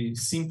pode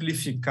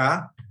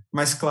simplificar,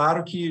 mas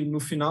claro que, no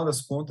final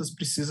das contas,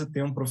 precisa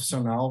ter um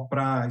profissional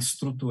para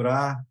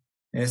estruturar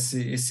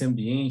esse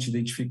ambiente,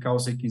 identificar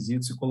os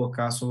requisitos e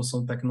colocar a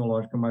solução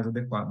tecnológica mais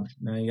adequada,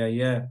 né? E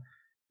aí é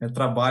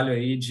trabalho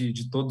aí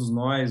de todos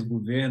nós,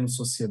 governo,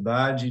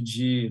 sociedade,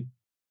 de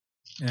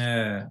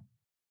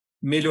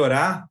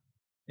melhorar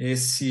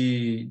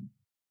esse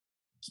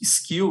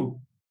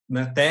skill,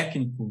 né,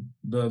 técnico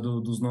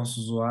dos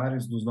nossos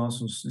usuários, dos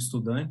nossos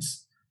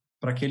estudantes,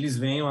 para que eles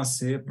venham a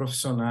ser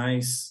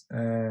profissionais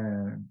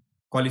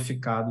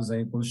qualificados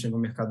aí quando chegam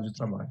no mercado de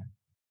trabalho.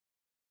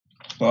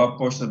 Qual a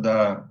aposta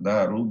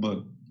da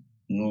Aruba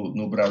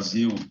no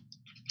Brasil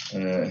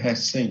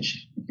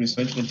recente,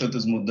 principalmente com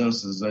tantas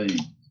mudanças aí,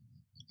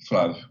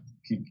 Flávio?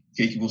 O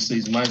que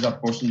vocês mais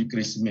apostam de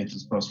crescimento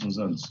nos próximos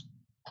anos?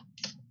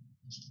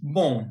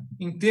 Bom,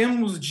 em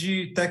termos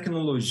de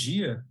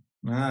tecnologia,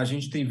 né, a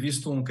gente tem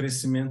visto um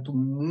crescimento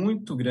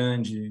muito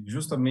grande,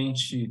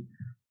 justamente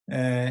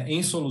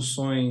em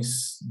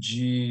soluções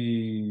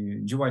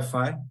de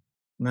Wi-Fi,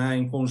 né,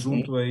 em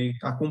conjunto aí,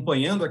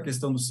 acompanhando a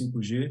questão do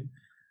 5G.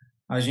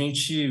 A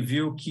gente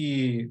viu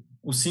que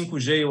o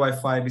 5G e o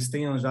Wi-Fi eles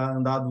têm já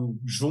andado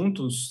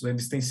juntos,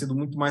 eles têm sido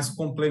muito mais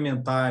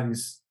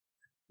complementares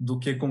do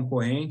que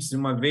concorrentes,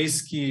 uma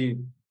vez que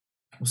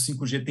o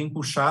 5G tem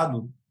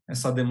puxado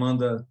essa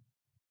demanda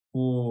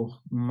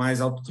por mais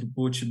alto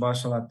throughput e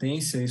baixa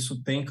latência,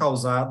 isso tem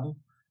causado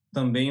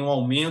também um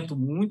aumento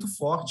muito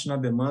forte na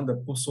demanda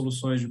por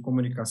soluções de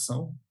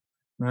comunicação,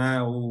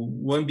 né?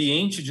 O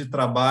ambiente de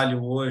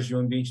trabalho hoje, o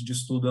ambiente de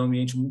estudo é um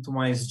ambiente muito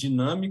mais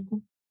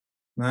dinâmico,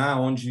 né?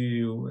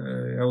 Onde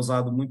é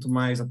usado muito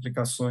mais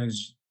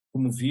aplicações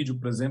como vídeo,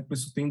 por exemplo,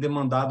 isso tem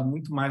demandado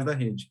muito mais da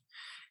rede.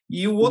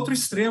 E o outro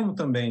extremo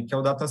também, que é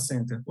o data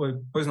center.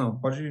 Pois não,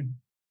 pode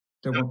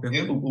ter alguma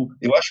pergunta?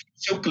 Eu acho que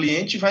o seu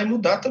cliente vai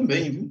mudar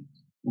também, viu?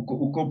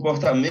 O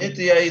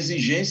comportamento e a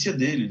exigência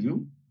dele,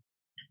 viu?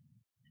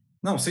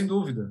 Não, sem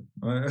dúvida.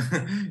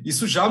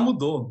 Isso já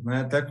mudou,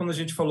 né? Até quando a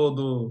gente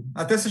falou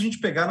até se a gente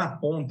pegar na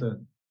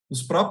ponta,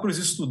 os próprios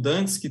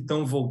estudantes que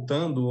estão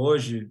voltando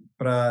hoje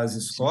para as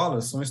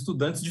escolas são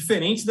estudantes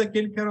diferentes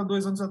daquele que era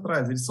 2 anos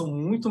atrás. Eles são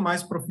muito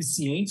mais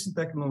proficientes em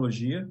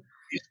tecnologia.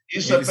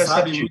 Isso eles é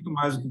sabem perceptível. muito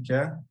mais do que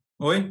quer.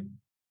 Oi?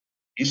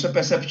 Isso é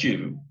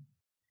perceptível.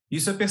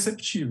 Isso é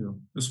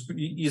perceptível,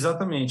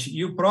 exatamente.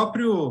 E o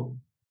próprio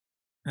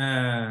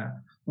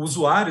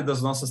usuário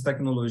das nossas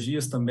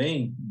tecnologias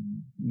também,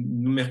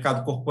 no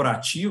mercado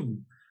corporativo,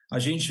 a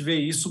gente vê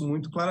isso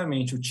muito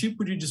claramente. O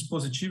tipo de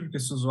dispositivo que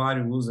esse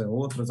usuário usa é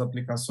outro, as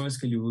aplicações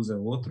que ele usa é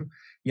outro,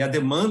 e a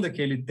demanda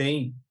que ele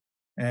tem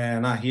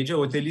na rede é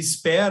outra. Ele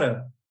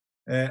espera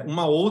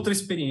uma outra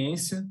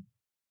experiência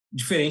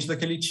diferente da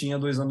que ele tinha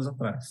 2 anos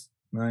atrás,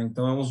 né?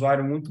 Então, é um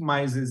usuário muito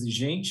mais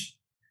exigente,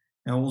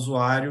 é um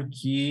usuário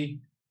que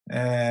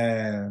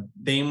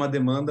tem uma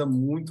demanda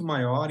muito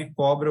maior e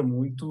cobra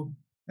muito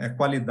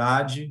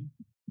qualidade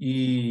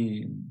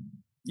e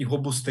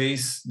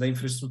robustez da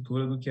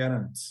infraestrutura do que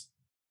era antes.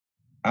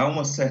 Há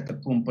uma certa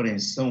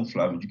compreensão,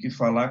 Flávio, de que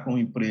falar com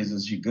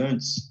empresas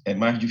gigantes é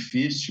mais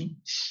difícil,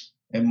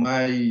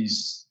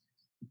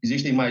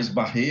 existem mais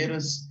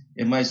barreiras,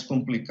 é mais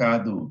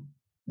complicado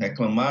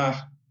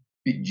reclamar,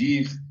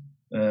 pedir,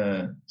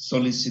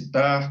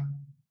 solicitar,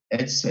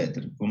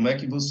 etc. Como é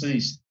que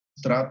vocês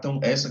tratam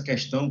essa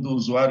questão do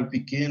usuário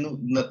pequeno,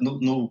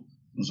 no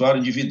usuário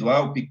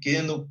individual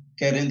pequeno,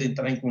 querendo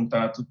entrar em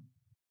contato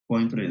com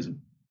a empresa?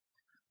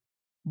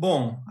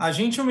 Bom, a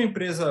gente é uma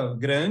empresa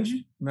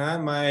grande, né,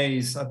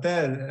 mas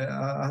até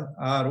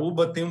a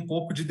Aruba tem um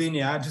pouco de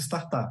DNA de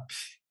startup,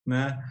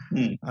 né?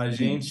 A Sim.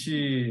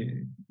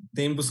 gente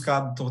tem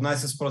buscado tornar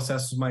esses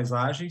processos mais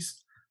ágeis.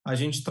 A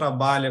gente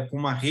trabalha com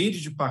uma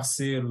rede de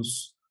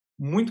parceiros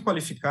muito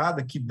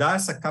qualificada que dá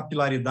essa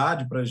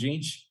capilaridade para a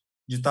gente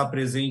de estar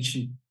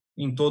presente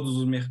em todos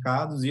os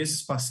mercados, e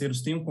esses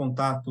parceiros têm um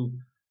contato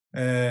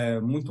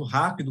muito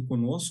rápido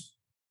conosco.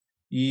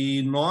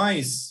 E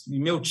nós, e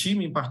meu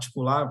time em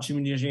particular, o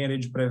time de engenharia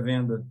de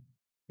pré-venda,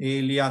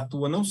 ele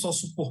atua não só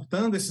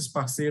suportando esses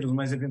parceiros,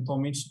 mas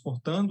eventualmente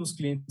suportando os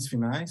clientes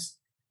finais.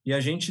 E a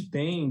gente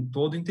tem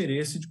todo o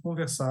interesse de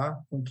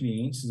conversar com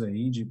clientes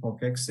aí, de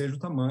qualquer que seja o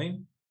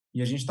tamanho,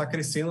 e a gente está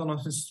crescendo a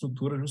nossa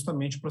estrutura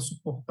justamente para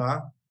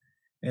suportar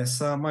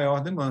essa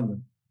maior demanda,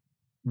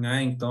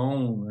 né?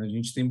 Então, a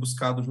gente tem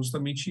buscado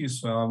justamente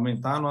isso,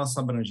 aumentar a nossa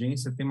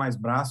abrangência, ter mais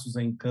braços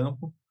aí em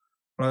campo,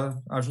 para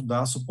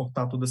ajudar a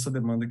suportar toda essa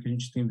demanda que a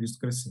gente tem visto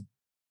crescer.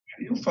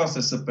 Eu faço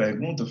essa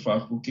pergunta,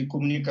 Fábio, porque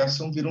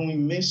comunicação virou um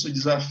imenso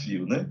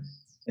desafio, né?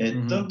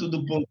 Uhum. Tanto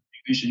do ponto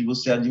de vista de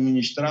você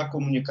administrar a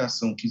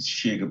comunicação que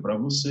chega para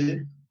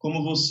você,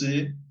 como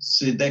você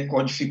ser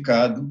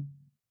decodificado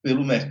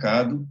pelo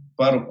mercado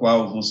para o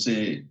qual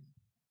você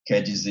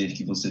quer dizer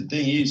que você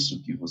tem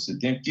isso, que você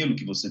tem aquilo,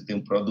 que você tem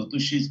um produto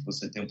X, que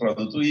você tem um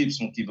produto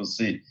Y, que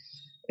você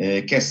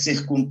quer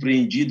ser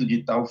compreendido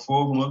de tal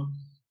forma.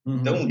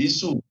 Então, Uhum.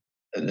 isso,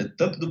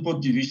 tanto do ponto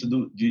de vista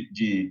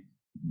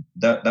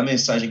da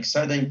mensagem que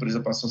sai da empresa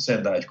para a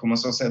sociedade, como a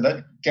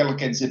sociedade que ela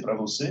quer dizer para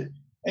você,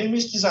 é um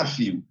imenso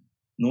desafio.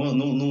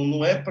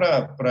 Não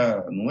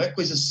é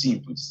coisa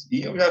simples.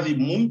 E eu já vi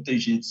muita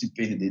gente se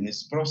perder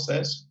nesse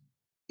processo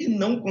e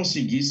não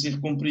conseguir ser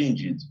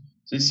compreendido.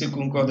 Não sei se você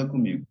concorda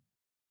comigo.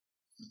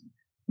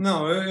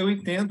 Não, eu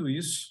entendo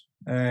isso.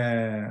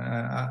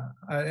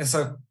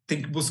 Essa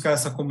tem que buscar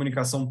essa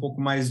comunicação um pouco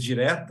mais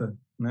direta,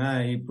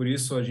 né? E por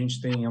isso a gente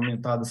tem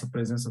aumentado essa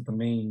presença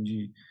também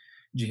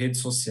de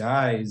redes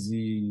sociais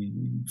e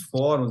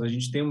fóruns. A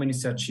gente tem uma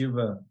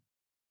iniciativa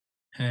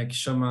que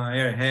chama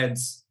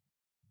Airheads,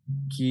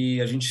 que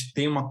a gente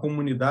tem uma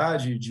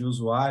comunidade de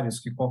usuários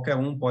que qualquer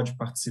um pode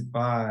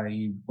participar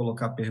e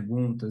colocar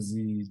perguntas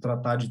e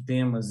tratar de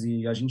temas,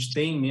 e a gente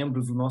tem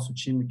membros do nosso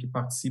time que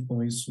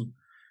participam isso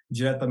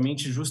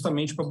diretamente,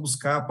 justamente para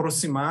buscar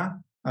aproximar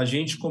a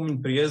gente como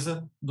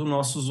empresa do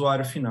nosso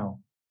usuário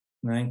final,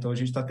 né? Então a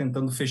gente está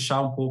tentando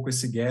fechar um pouco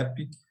esse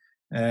gap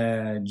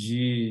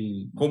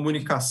de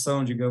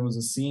comunicação, digamos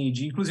assim,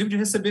 inclusive de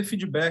receber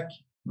feedback,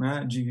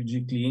 né,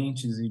 de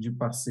clientes e de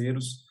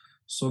parceiros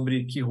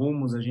sobre que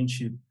rumos a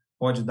gente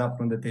pode dar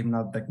para uma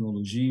determinada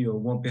tecnologia,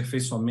 algum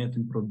aperfeiçoamento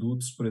em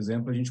produtos, por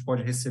exemplo, a gente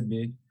pode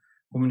receber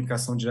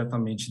comunicação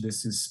diretamente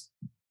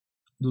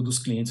dos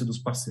clientes e dos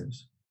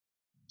parceiros.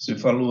 Você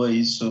falou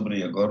aí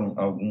sobre, agora,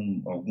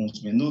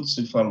 alguns minutos,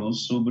 falou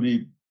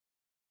sobre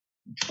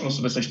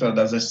essa história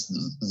das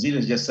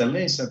ilhas de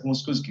excelência,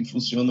 algumas coisas que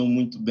funcionam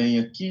muito bem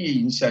aqui,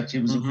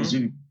 iniciativas, Uhum.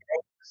 inclusive,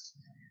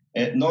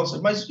 nossa,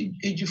 mas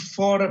e de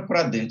fora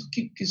para dentro?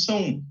 Que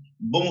são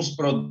bons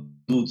produtos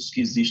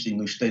que existem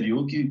no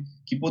exterior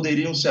que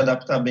poderiam se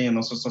adaptar bem à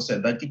nossa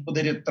sociedade, que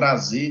poderia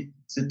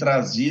ser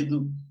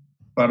trazido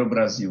para o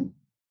Brasil?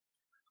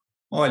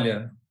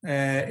 Olha,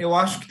 eu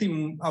acho que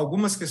tem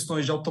algumas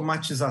questões de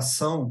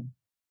automatização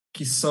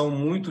que são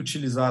muito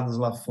utilizadas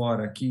lá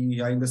fora,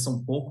 que ainda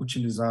são pouco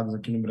utilizadas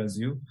aqui no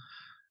Brasil.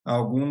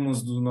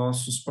 Alguns dos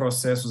nossos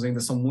processos ainda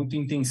são muito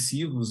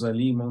intensivos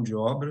ali em mão de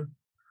obra,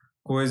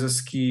 coisas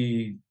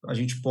que a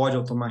gente pode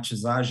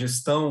automatizar. A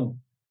gestão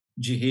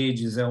de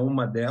redes é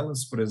uma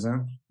delas, por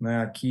exemplo,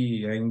 né?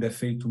 Aqui ainda é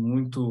feito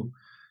muito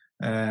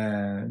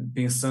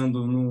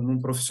pensando num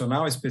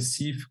profissional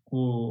específico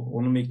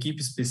ou numa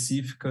equipe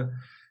específica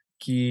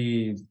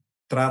que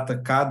trata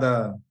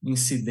cada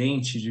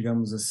incidente,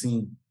 digamos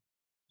assim,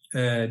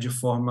 de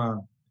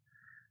forma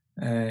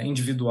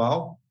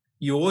individual.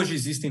 E hoje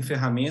existem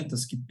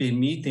ferramentas que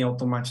permitem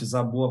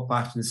automatizar boa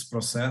parte desse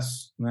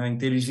processo, né? A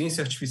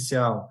inteligência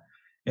artificial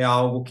é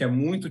algo que é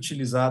muito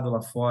utilizado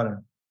lá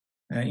fora,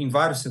 em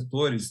vários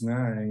setores,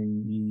 né?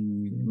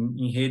 E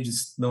em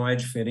redes não é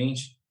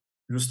diferente,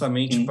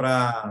 justamente Sim.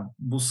 para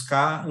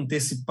buscar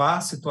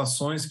antecipar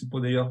situações que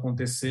poderiam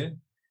acontecer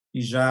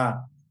e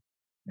já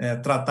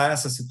tratar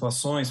essas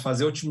situações,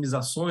 fazer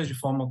otimizações de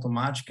forma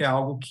automática é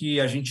algo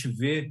que a gente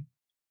vê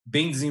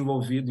bem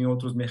desenvolvido em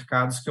outros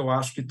mercados que eu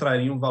acho que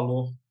traria um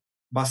valor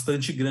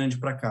bastante grande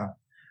para cá.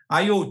 A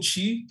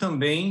IoT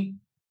também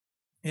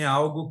é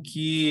algo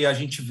que a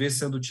gente vê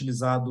sendo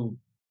utilizado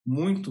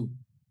muito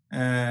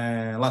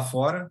lá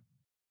fora,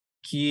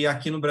 que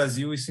aqui no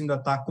Brasil isso ainda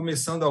está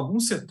começando,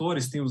 alguns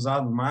setores têm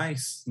usado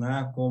mais,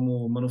 né,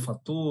 como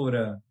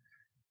manufatura,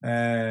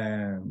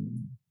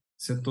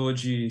 setor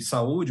de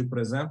saúde, por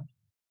exemplo,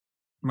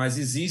 mas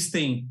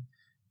existem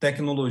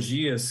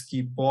tecnologias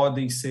que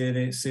podem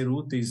ser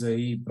úteis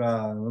aí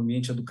para o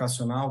ambiente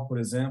educacional, por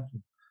exemplo,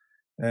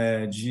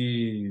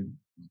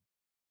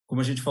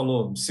 como a gente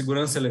falou,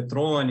 segurança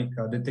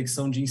eletrônica,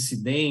 detecção de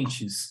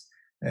incidentes,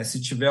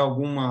 se tiver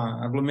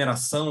alguma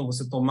aglomeração,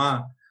 você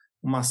tomar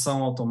uma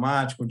ação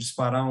automática ou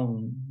disparar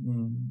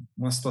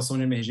uma situação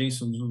de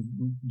emergência,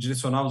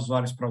 direcionar os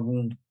usuários para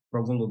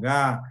algum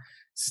lugar,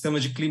 sistema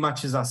de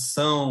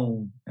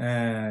climatização,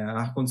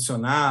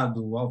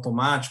 ar-condicionado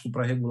automático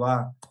para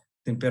regular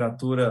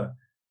temperatura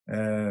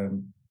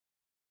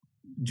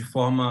de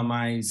forma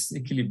mais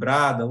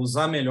equilibrada,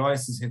 usar melhor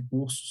esses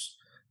recursos,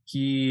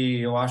 que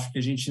eu acho que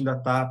a gente ainda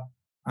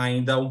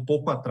está um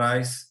pouco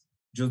atrás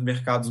de os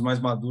mercados mais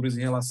maduros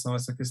em relação a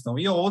essa questão.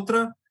 E a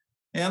outra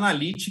é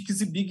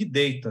Analytics e Big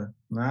Data,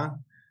 né?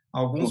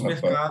 Alguns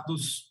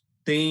mercados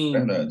têm,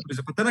 por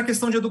exemplo, até na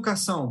questão de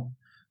educação,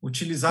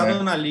 utilizar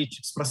o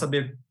Analytics para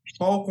saber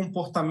qual o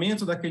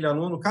comportamento daquele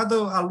aluno. Cada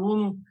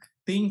aluno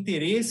tem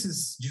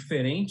interesses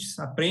diferentes,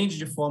 aprende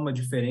de forma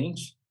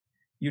diferente,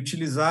 e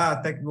utilizar a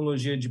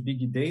tecnologia de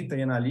Big Data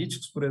e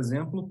Analytics, por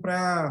exemplo,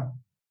 para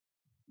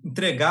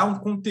entregar um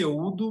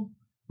conteúdo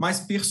mais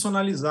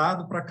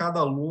personalizado para cada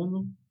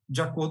aluno, de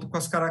acordo com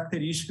as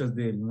características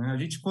dele, né?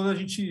 Quando a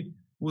gente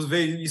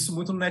vê isso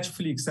muito no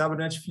Netflix, você abre o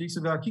Netflix e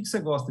vê, o que você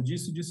gosta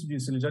disso, disso,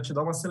 disso. Ele já te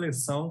dá uma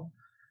seleção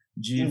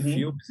de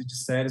filmes e de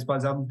séries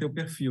baseado no teu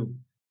perfil.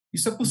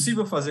 Isso é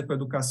possível fazer com a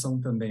educação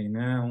também,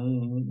 né?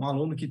 Um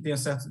aluno que tenha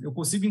certo... Eu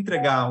consigo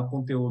entregar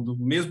o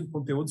mesmo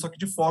conteúdo, só que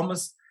de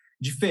formas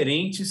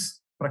diferentes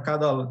para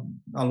cada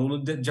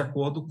aluno, de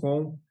acordo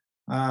com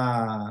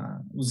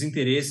os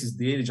interesses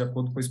dele, de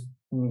acordo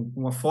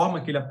com a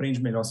forma que ele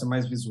aprende melhor, ser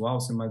mais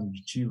visual, ser mais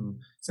auditivo,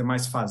 ser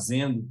mais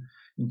fazendo.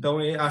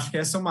 Então, eu acho que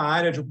essa é uma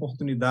área de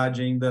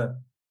oportunidade ainda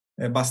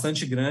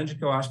bastante grande,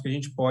 que eu acho que a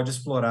gente pode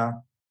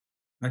explorar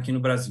aqui no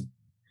Brasil.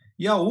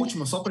 E a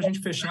última, só para a gente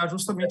fechar,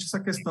 justamente essa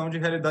questão de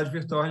realidade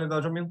virtual e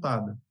realidade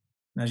aumentada.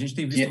 A gente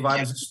tem visto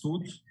vários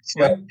estudos.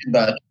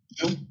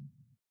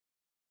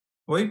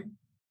 Oi?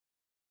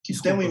 Que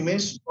tem um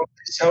imenso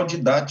potencial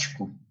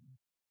didático.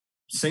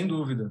 Sem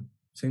dúvida,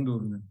 sem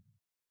dúvida.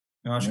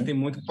 Eu acho que tem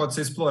muito que pode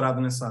ser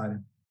explorado nessa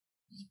área.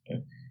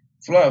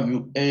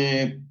 Flávio,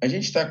 a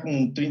gente está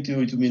com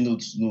 38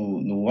 minutos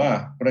no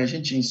ar. Para a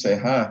gente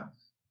encerrar,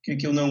 o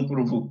que eu não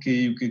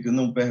provoquei, o que eu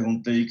não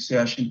perguntei, que você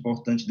acha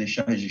importante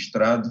deixar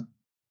registrado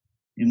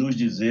e nos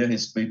dizer a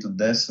respeito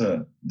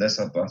dessa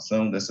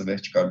atuação, dessa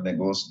vertical de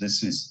negócio,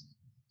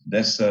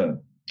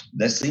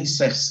 dessa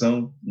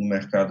inserção no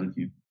mercado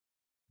aqui?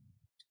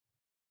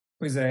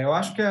 Pois é, eu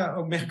acho que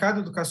o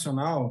mercado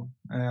educacional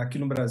aqui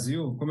no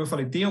Brasil, como eu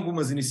falei, tem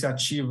algumas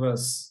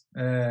iniciativas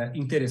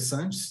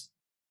interessantes,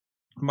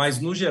 mas,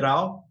 no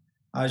geral,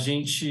 a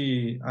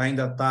gente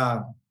ainda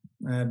está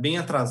bem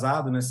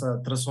atrasado nessa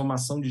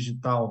transformação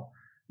digital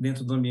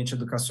dentro do ambiente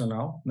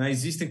educacional, né?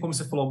 Existem, como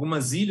você falou,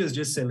 algumas ilhas de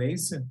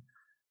excelência,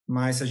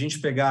 mas se a gente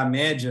pegar a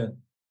média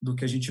do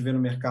que a gente vê no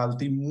mercado,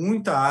 tem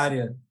muita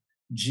área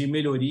de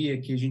melhoria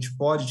que a gente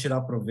pode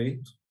tirar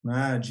proveito,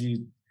 né?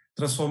 De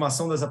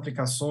transformação das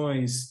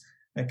aplicações,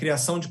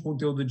 criação de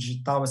conteúdo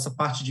digital, essa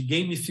parte de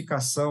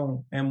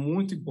gamificação é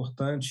muito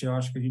importante, eu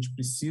acho que a gente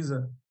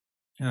precisa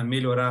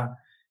melhorar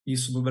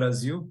isso no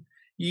Brasil,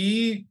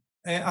 e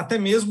até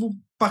mesmo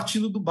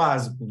partindo do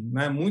básico,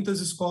 né?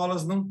 Muitas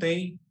escolas não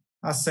têm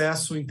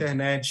acesso à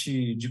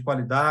internet de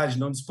qualidade,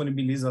 não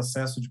disponibilizam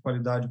acesso de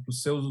qualidade para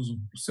os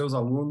seus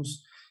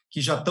alunos,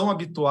 que já estão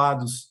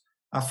habituados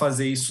a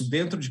fazer isso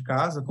dentro de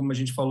casa. Como a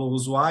gente falou, o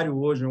usuário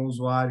hoje é um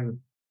usuário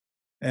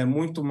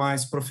muito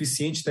mais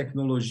proficiente em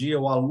tecnologia,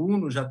 o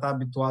aluno já está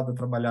habituado a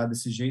trabalhar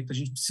desse jeito. A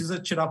gente precisa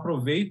tirar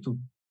proveito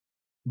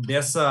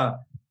dessa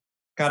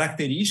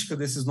característica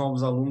desses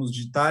novos alunos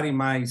de estarem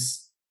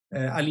mais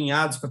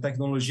alinhados com a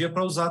tecnologia,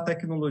 para usar a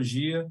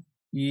tecnologia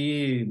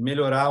e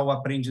melhorar o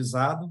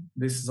aprendizado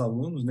desses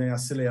alunos, né?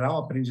 Acelerar o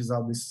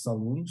aprendizado desses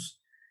alunos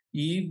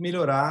e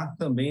melhorar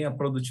também a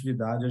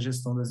produtividade e a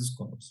gestão das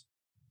escolas.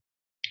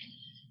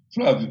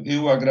 Flávio,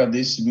 eu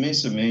agradeço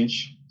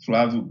imensamente.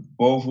 Flávio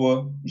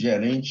Póvoa,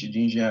 gerente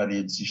de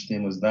Engenharia de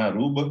Sistemas da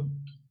Aruba,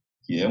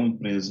 que é uma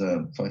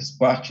empresa, faz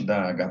parte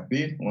da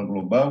HP, uma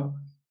global,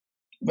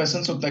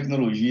 conversando sobre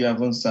tecnologia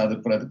avançada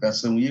para a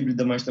educação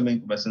híbrida, mas também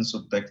conversando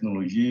sobre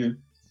tecnologia,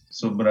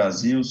 sobre o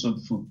Brasil,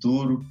 sobre o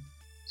futuro,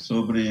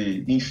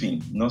 sobre,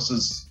 enfim,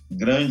 nossas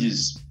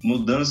grandes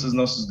mudanças,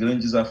 nossos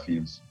grandes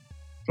desafios.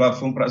 Flávio,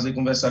 foi um prazer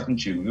conversar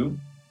contigo, viu?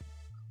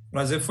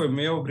 Prazer foi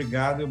meu,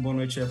 obrigado e boa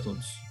noite a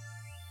todos.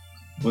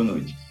 Boa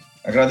noite.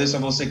 Agradeço a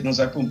você que nos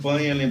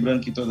acompanha,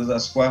 lembrando que todas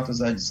as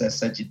quartas às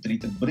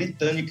 17h30,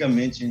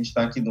 britanicamente, a gente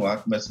está aqui no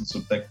ar conversando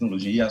sobre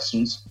tecnologia e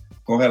assuntos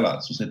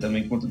correlatos. Você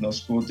também encontra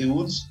nossos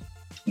conteúdos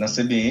na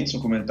CBN,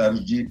 são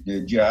comentários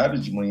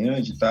diários, de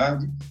manhã, de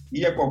tarde,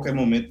 e a qualquer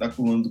momento na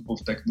coluna do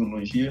Povo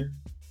Tecnologia,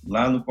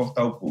 lá no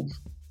portal Povo.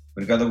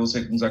 Obrigado a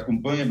você que nos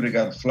acompanha,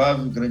 obrigado,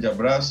 Flávio, grande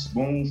abraço,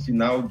 bom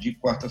final de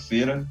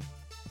quarta-feira,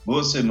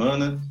 boa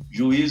semana,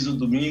 juízo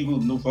domingo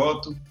no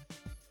voto,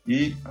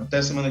 e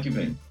até semana que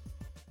vem.